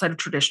work outside of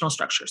traditional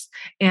structures.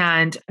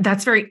 And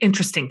that's very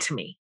interesting to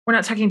me. We're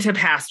not talking to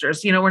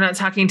pastors, we're not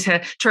talking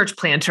to church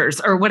planters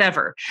or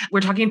whatever.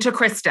 We're talking to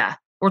Krista.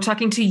 We're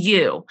talking to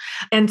you.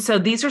 And so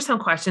these are some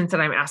questions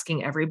that I'm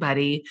asking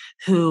everybody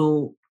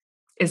who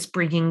is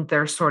bringing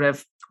their sort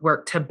of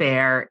work to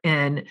bear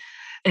in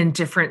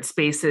different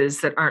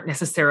spaces that aren't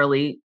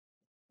necessarily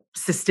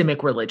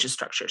systemic religious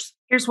structures.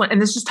 Here's one,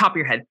 and this is just top of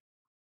your head.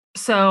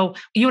 So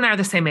you and I are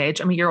the same age.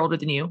 I'm a year older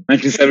than you.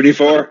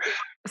 1974.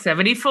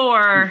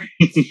 74.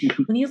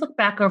 When you look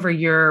back over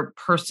your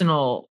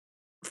personal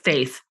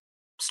faith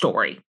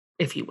story,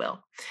 if you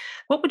will,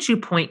 what would you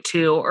point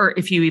to, or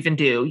if you even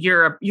do?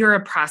 You're a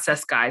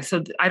process guy,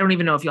 so I don't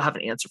even know if you'll have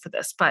an answer for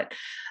this. But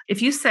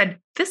if you said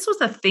this was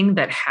a thing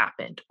that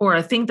happened, or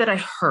a thing that I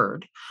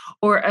heard,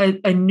 or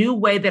a new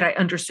way that I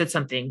understood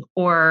something,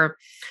 or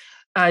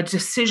a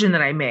decision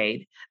that I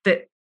made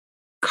that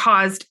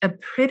caused a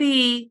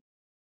pretty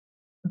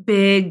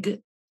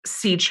big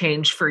sea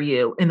change for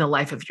you in the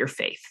life of your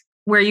faith,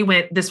 where you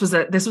went, this was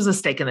a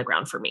stake in the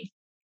ground for me.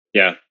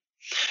 Yeah.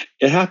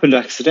 It happened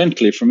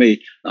accidentally for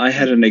me. I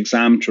had an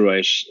exam to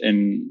write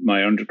in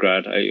my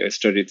undergrad. I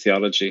studied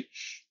theology,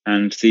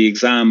 and the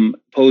exam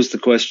posed the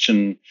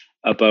question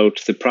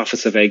about the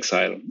prophets of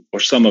exile,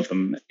 or some of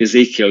them,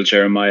 Ezekiel,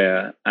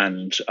 Jeremiah,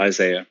 and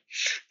Isaiah,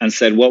 and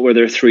said, what were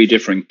their three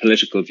differing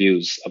political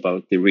views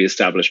about the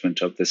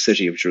reestablishment of the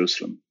city of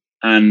Jerusalem?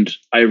 And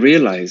I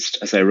realized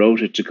as I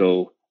wrote it to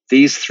go,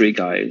 these three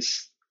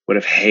guys would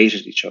have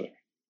hated each other.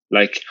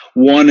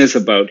 One is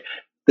about,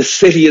 the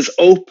city is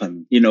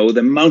open,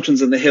 the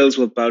mountains and the hills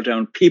will bow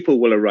down, people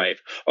will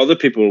arrive. Other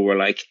people were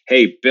like,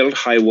 hey, build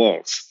high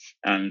walls.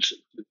 And,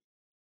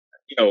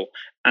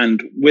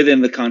 and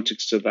within the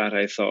context of that,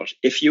 I thought,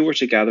 if you were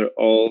to gather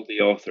all the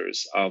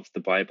authors of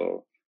the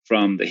Bible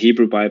from the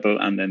Hebrew Bible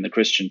and then the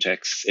Christian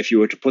texts, if you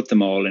were to put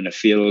them all in a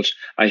field,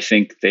 I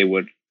think they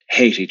would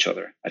hate each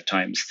other at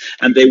times.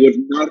 And they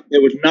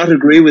would not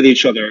agree with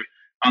each other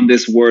on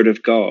this word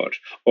of God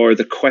or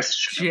the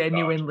question of God.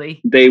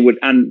 Genuinely. They would,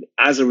 and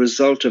as a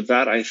result of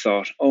that, I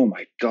thought, oh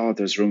my God,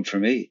 there's room for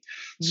me.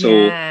 So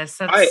Yes,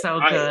 that's I, so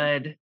I,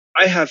 good.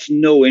 I have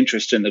no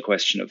interest in the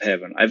question of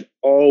heaven. I've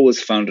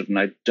always found it an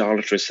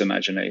idolatrous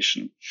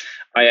imagination.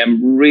 I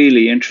am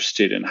really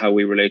interested in how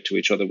we relate to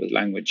each other with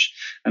language.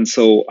 And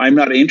so I'm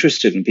not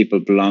interested in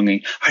people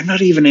belonging. I'm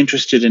not even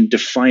interested in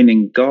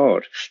defining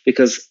God,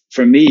 because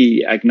for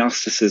me,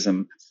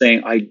 agnosticism,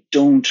 saying I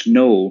don't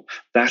know,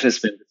 that has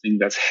been the thing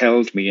that's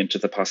held me into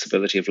the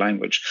possibility of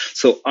language.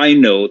 So I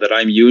know that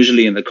I'm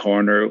usually in the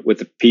corner with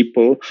the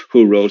people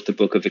who wrote the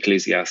book of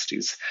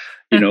Ecclesiastes.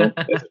 There's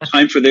a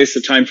time for this,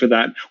 a time for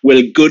that.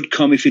 Will good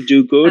come if you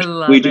do I good? We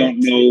love don't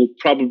it. know.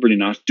 Probably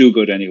not. Do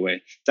good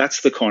anyway. That's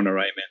the corner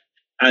I'm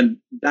in. And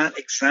that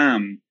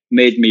exam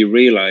made me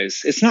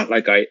realize it's not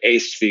like I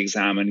aced the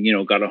exam and,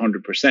 got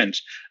 100%.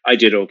 I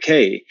did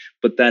okay.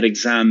 But that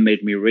exam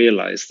made me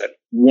realize that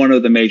one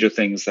of the major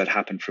things that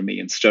happened for me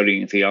in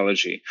studying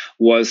theology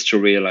was to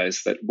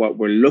realize that what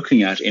we're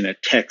looking at in a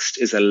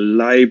text is a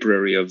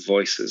library of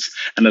voices,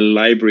 and a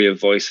library of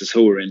voices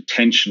who are in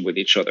tension with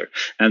each other.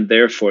 And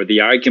therefore, the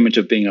argument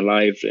of being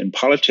alive in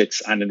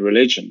politics and in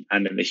religion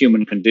and in the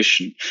human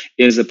condition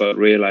is about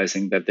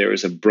realizing that there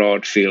is a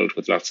broad field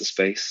with lots of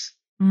space.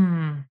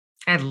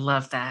 I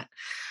love that.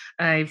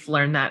 I've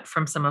learned that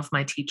from some of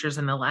my teachers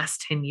in the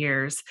last 10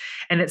 years.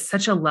 And it's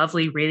such a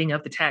lovely reading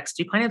of the text.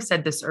 You kind of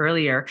said this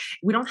earlier.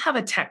 We don't have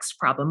a text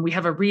problem, we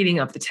have a reading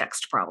of the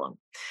text problem.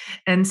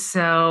 And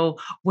so,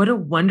 what a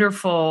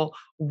wonderful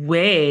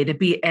way to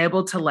be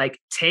able to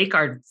take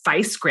our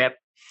vice grip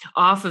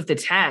off of the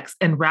text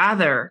and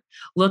rather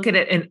look at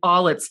it in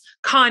all its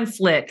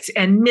conflict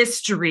and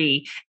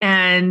mystery.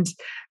 And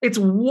it's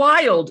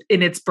wild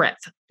in its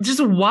breadth,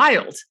 just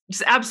wild,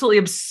 just absolutely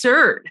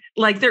absurd.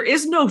 Like there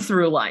is no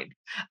through line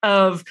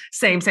of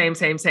same, same,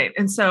 same, same.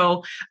 And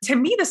so to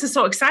me, this is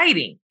so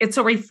exciting. It's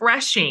so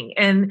refreshing.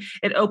 And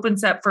it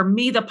opens up for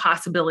me the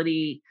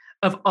possibility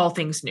of all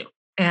things new.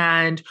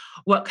 And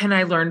what can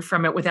I learn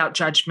from it without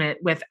judgment,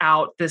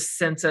 without this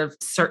sense of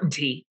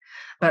certainty,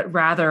 but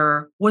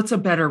rather what's a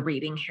better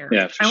reading here?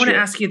 Yeah, I want to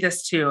ask you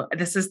this too.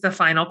 This is the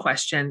final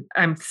question.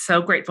 I'm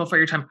so grateful for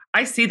your time.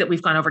 I see that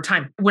we've gone over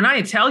time. When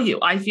I tell you,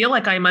 I feel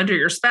like I'm under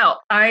your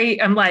spell. I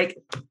am like,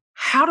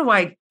 how do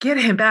I get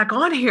him back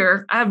on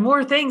here? I have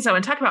more things I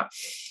want to talk about.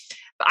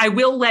 I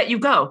will let you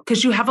go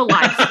because you have a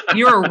life.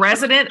 You're a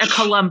resident of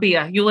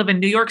Columbia. You live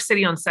in New York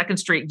City on 2nd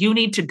Street. You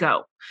need to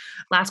go.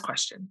 Last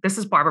question. This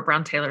is Barbara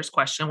Brown Taylor's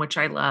question, which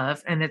I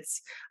love. And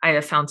I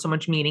have found so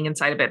much meaning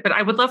inside of it. But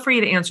I would love for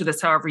you to answer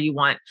this however you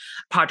want,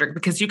 Pádraig,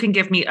 because you can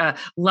give me a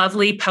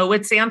lovely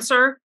poet's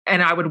answer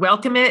and I would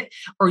welcome it.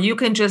 Or you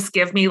can just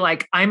give me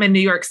I'm a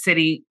New York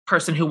City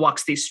person who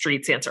walks these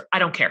streets answer. I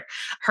don't care.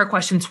 Her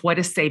question's, what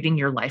is saving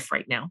your life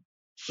right now?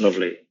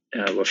 Lovely.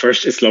 Well,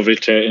 first, it's lovely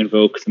to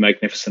invoke the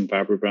magnificent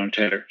Barbara Brown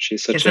Taylor.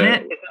 She's such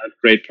a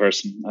great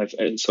person. I've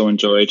so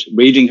enjoyed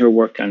reading her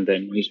work and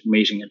then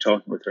meeting and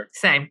talking with her.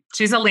 Same.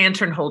 She's a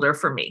lantern holder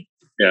for me.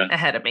 Yeah.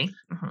 Ahead of me.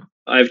 Mm-hmm.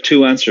 I have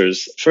two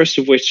answers. First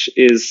of which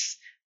is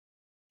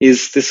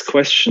this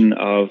question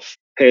of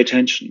pay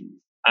attention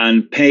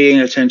and paying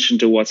attention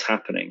to what's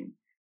happening.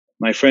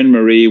 My friend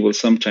Marie will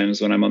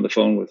sometimes, when I'm on the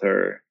phone with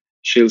her,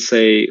 she'll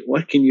say,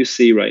 "What can you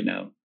see right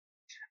now?"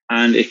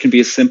 And it can be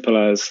as simple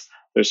as,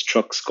 there's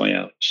trucks going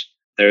out.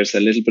 There's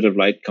a little bit of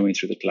light coming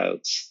through the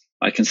clouds.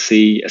 I can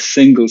see a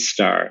single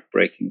star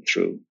breaking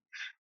through.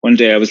 One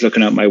day I was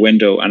looking out my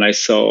window and I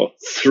saw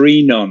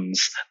 3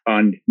 nuns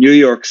on New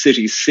York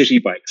City city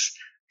bikes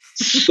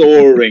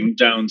soaring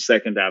down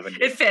 2nd Avenue.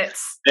 It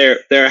fits.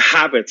 Their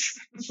habits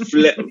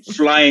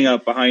flying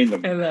up behind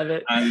them. I love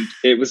it. And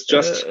it was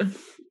just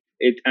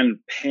and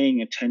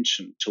paying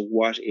attention to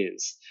what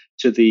is,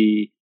 to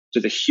the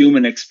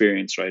human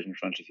experience right in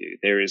front of you.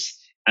 There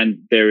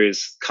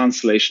is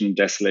consolation and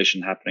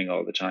desolation happening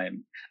all the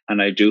time.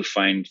 And I do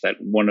find that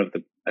one of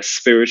a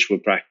spiritual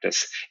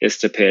practice is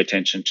to pay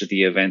attention to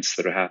the events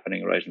that are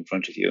happening right in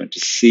front of you and to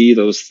see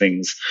those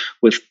things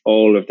with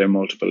all of their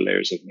multiple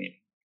layers of meaning.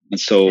 And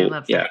so,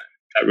 that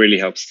really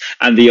helps.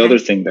 And the other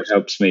thing that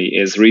helps me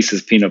is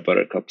Reese's peanut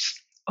butter cups.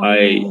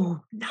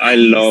 Oh, I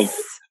love,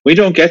 we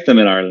don't get them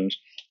in Ireland.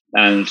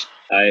 And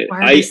why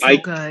are they so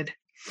good?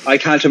 I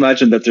can't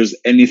imagine that there's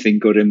anything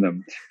good in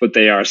them, but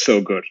they are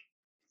so good.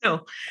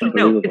 No,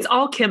 it's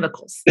all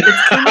chemicals.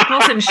 It's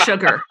chemicals and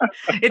sugar.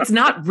 It's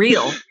not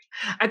real.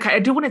 Okay, I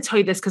do want to tell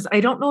you this because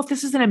I don't know if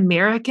this is an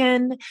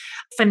American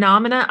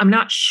phenomena. I'm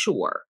not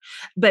sure.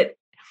 But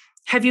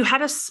have you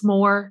had a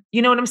s'more?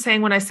 You know what I'm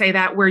saying when I say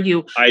that, where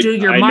you do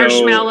your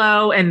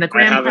marshmallow and the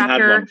graham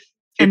cracker?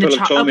 People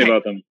have told me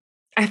about them.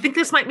 I think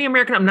this might be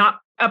American. I'm not.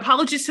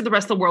 Apologies to the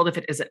rest of the world if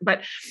it isn't.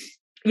 But,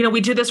 we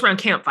do this around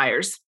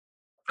campfires.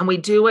 And we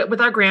do it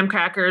with our graham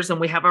crackers and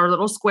we have our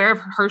little square of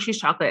Hershey's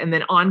chocolate and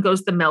then on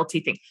goes the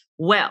melty thing.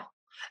 Well,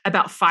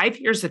 about 5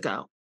 years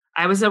ago,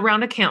 I was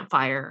around a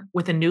campfire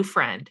with a new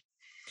friend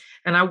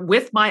and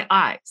with my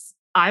eyes,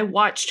 I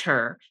watched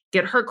her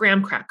get her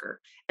graham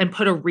cracker and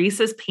put a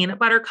Reese's peanut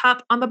butter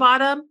cup on the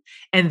bottom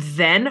and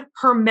then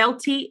her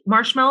melty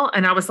marshmallow.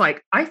 And I was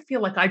like, I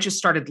feel like I just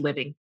started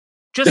living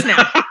just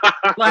now.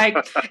 Like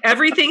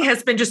everything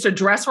has been just a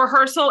dress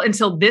rehearsal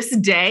until this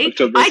day.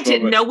 I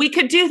didn't know we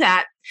could do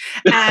that.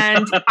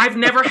 And I've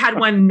never had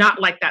one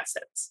not like that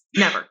since.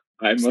 Never.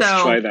 I must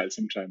try that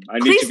sometime. I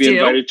need to be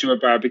invited to a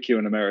barbecue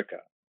in America.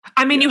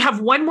 I mean, you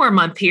have one more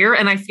month here,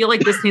 and I feel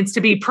like this needs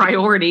to be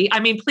priority. I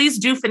mean, please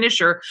do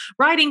finish your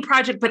writing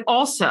project, but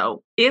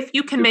also if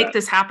you can make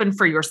this happen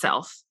for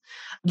yourself,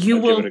 you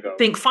will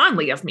think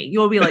fondly of me. You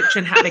will be like,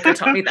 Jen Hatmaker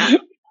taught me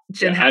that.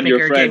 Jen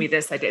Hatmaker gave me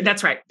this idea.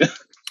 That's right.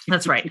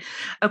 That's right.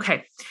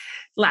 Okay.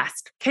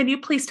 Last, can you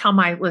please tell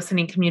my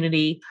listening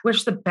community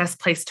where's the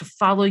best place to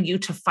follow you,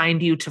 to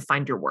find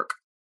your work?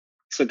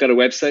 So I've got a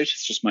website.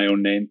 It's just my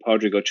own name,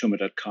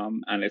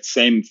 pádraig.tuama.com. And it's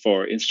same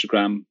for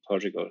Instagram,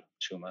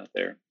 Pádraig.tuama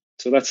there.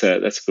 So that's a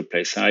good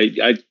place.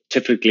 I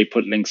typically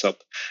put links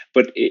up.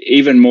 But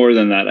even more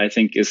than that, I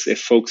think, is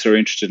if folks are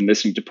interested in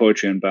listening to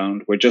Poetry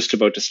Unbound, we're just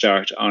about to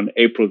start on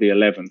April the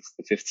 11th,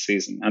 the 5th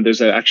season. And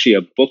there's actually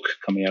a book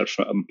coming out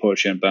from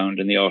Poetry Unbound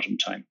in the autumn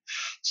time.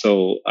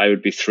 So I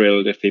would be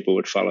thrilled if people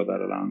would follow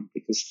that along,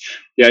 because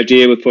the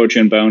idea with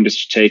Poetry Unbound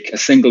is to take a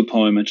single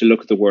poem and to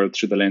look at the world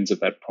through the lens of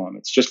that poem.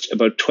 It's just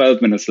about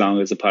 12 minutes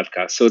long as a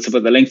podcast. So it's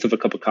about the length of a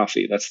cup of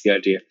coffee. That's the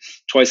idea.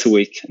 Twice a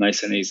week,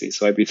 nice and easy.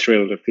 So I'd be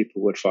thrilled if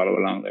people would follow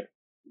along there.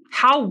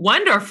 How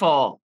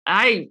wonderful.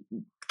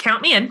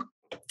 Count me in.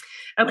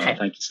 Okay. Oh,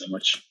 thank you so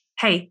much.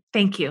 Hey,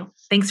 thank you.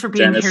 Thanks for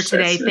being here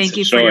today. Thank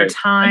you for your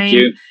time. Thank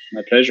you.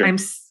 My pleasure. I'm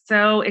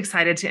so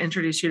excited to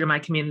introduce you to my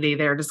community.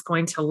 They're just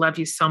going to love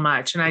you so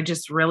much. And I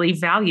just really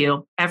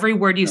value every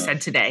word you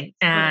said today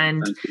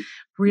and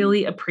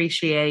really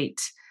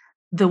appreciate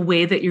the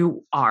way that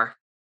you are.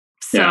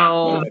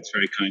 So that's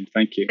very kind.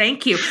 Thank you.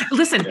 Thank you.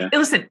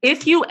 Listen,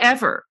 if you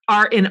ever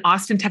are in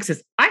Austin,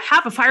 Texas, I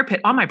have a fire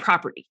pit on my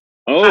property.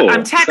 Oh,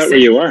 I'm Texas. Is that where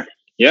you are?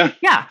 Yeah.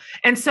 Yeah.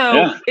 And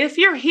so if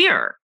you're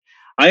here,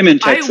 I'm in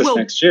Texas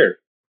next year.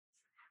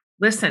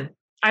 Listen,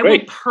 I will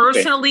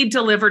personally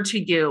deliver to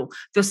you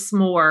the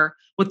s'more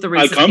with the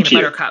Reese's peanut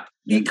butter cup.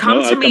 You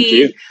come to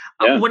me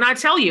when I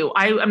tell you.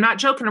 I'm not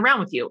joking around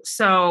with you.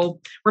 So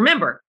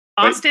remember,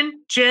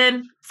 Austin,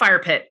 Jen, fire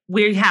pit.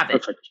 We have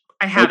it. Perfect.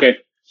 I have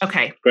it.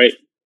 Okay. Great.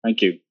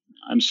 Thank you.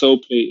 I'm so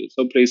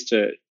pleased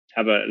to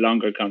have a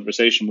longer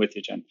conversation with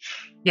you, Jen.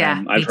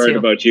 Yeah. I've heard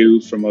about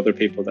you from other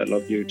people that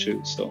love you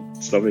too. So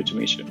it's lovely to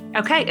meet you.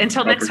 Okay.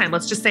 Until next time,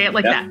 let's just say it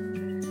like that.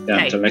 Yeah.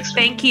 Okay. Until next time.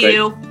 Thank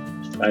you.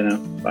 Great. Bye now.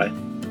 Bye.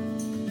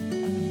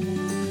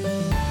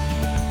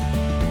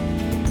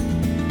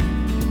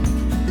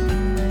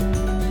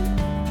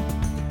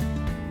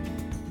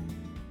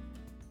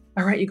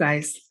 All right, you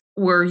guys.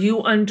 Were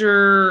you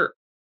under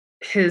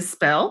his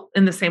spell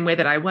in the same way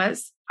that I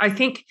was? I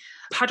think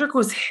Pádraig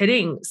was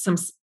hitting some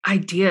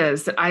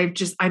ideas that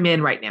I'm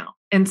in right now.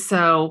 And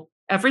so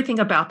everything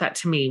about that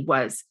to me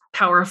was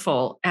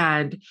powerful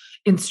and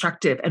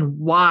instructive and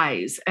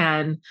wise.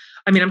 And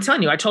I mean, I'm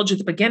telling you, I told you at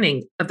the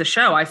beginning of the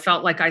show, I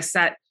felt like I just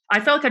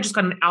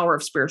got an hour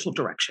of spiritual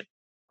direction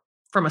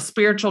from a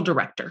spiritual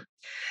director.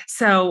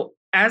 So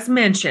as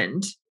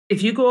mentioned,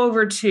 if you go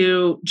over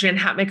to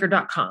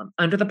jenhatmaker.com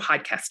under the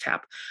podcast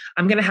tab,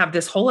 I'm going to have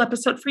this whole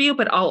episode for you,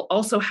 but I'll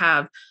also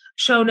have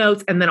show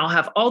notes, and then I'll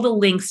have all the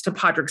links to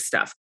Pádraig's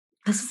stuff.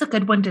 This is a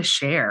good one to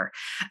share.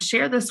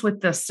 Share this with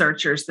the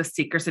searchers, the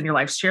seekers in your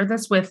life. Share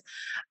this with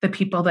the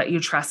people that you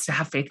trust to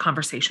have faith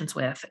conversations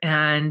with.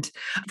 And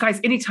guys,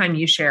 anytime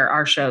you share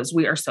our shows,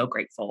 we are so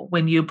grateful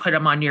when you put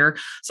them on your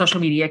social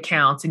media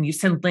accounts and you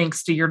send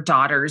links to your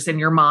daughters and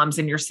your moms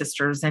and your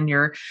sisters and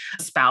your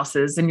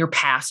spouses and your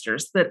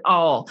pastors. That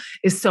all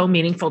is so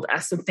meaningful to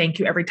us. So thank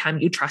you every time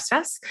you trust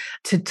us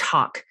to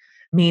talk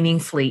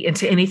meaningfully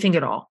into anything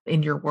at all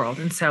in your world.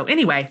 And so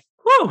anyway,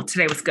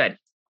 today was good.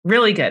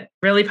 Really good,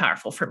 really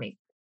powerful for me.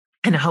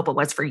 And I hope it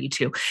was for you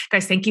too.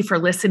 Guys, thank you for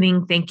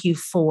listening. Thank you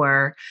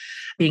for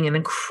being an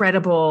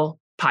incredible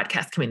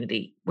podcast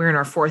community. We're in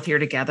our 4th year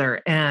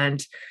together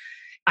and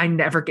I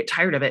never get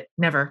tired of it.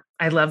 Never.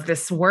 I love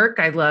this work.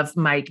 I love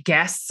my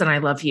guests and I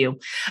love you.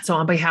 So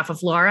on behalf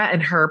of Laura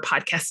and her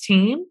podcast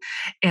team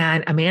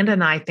and Amanda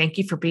and I, thank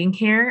you for being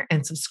here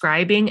and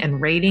subscribing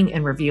and rating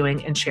and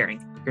reviewing and sharing.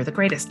 You're the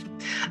greatest.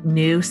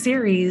 New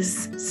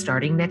series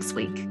starting next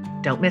week.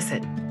 Don't miss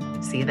it.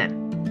 See you then.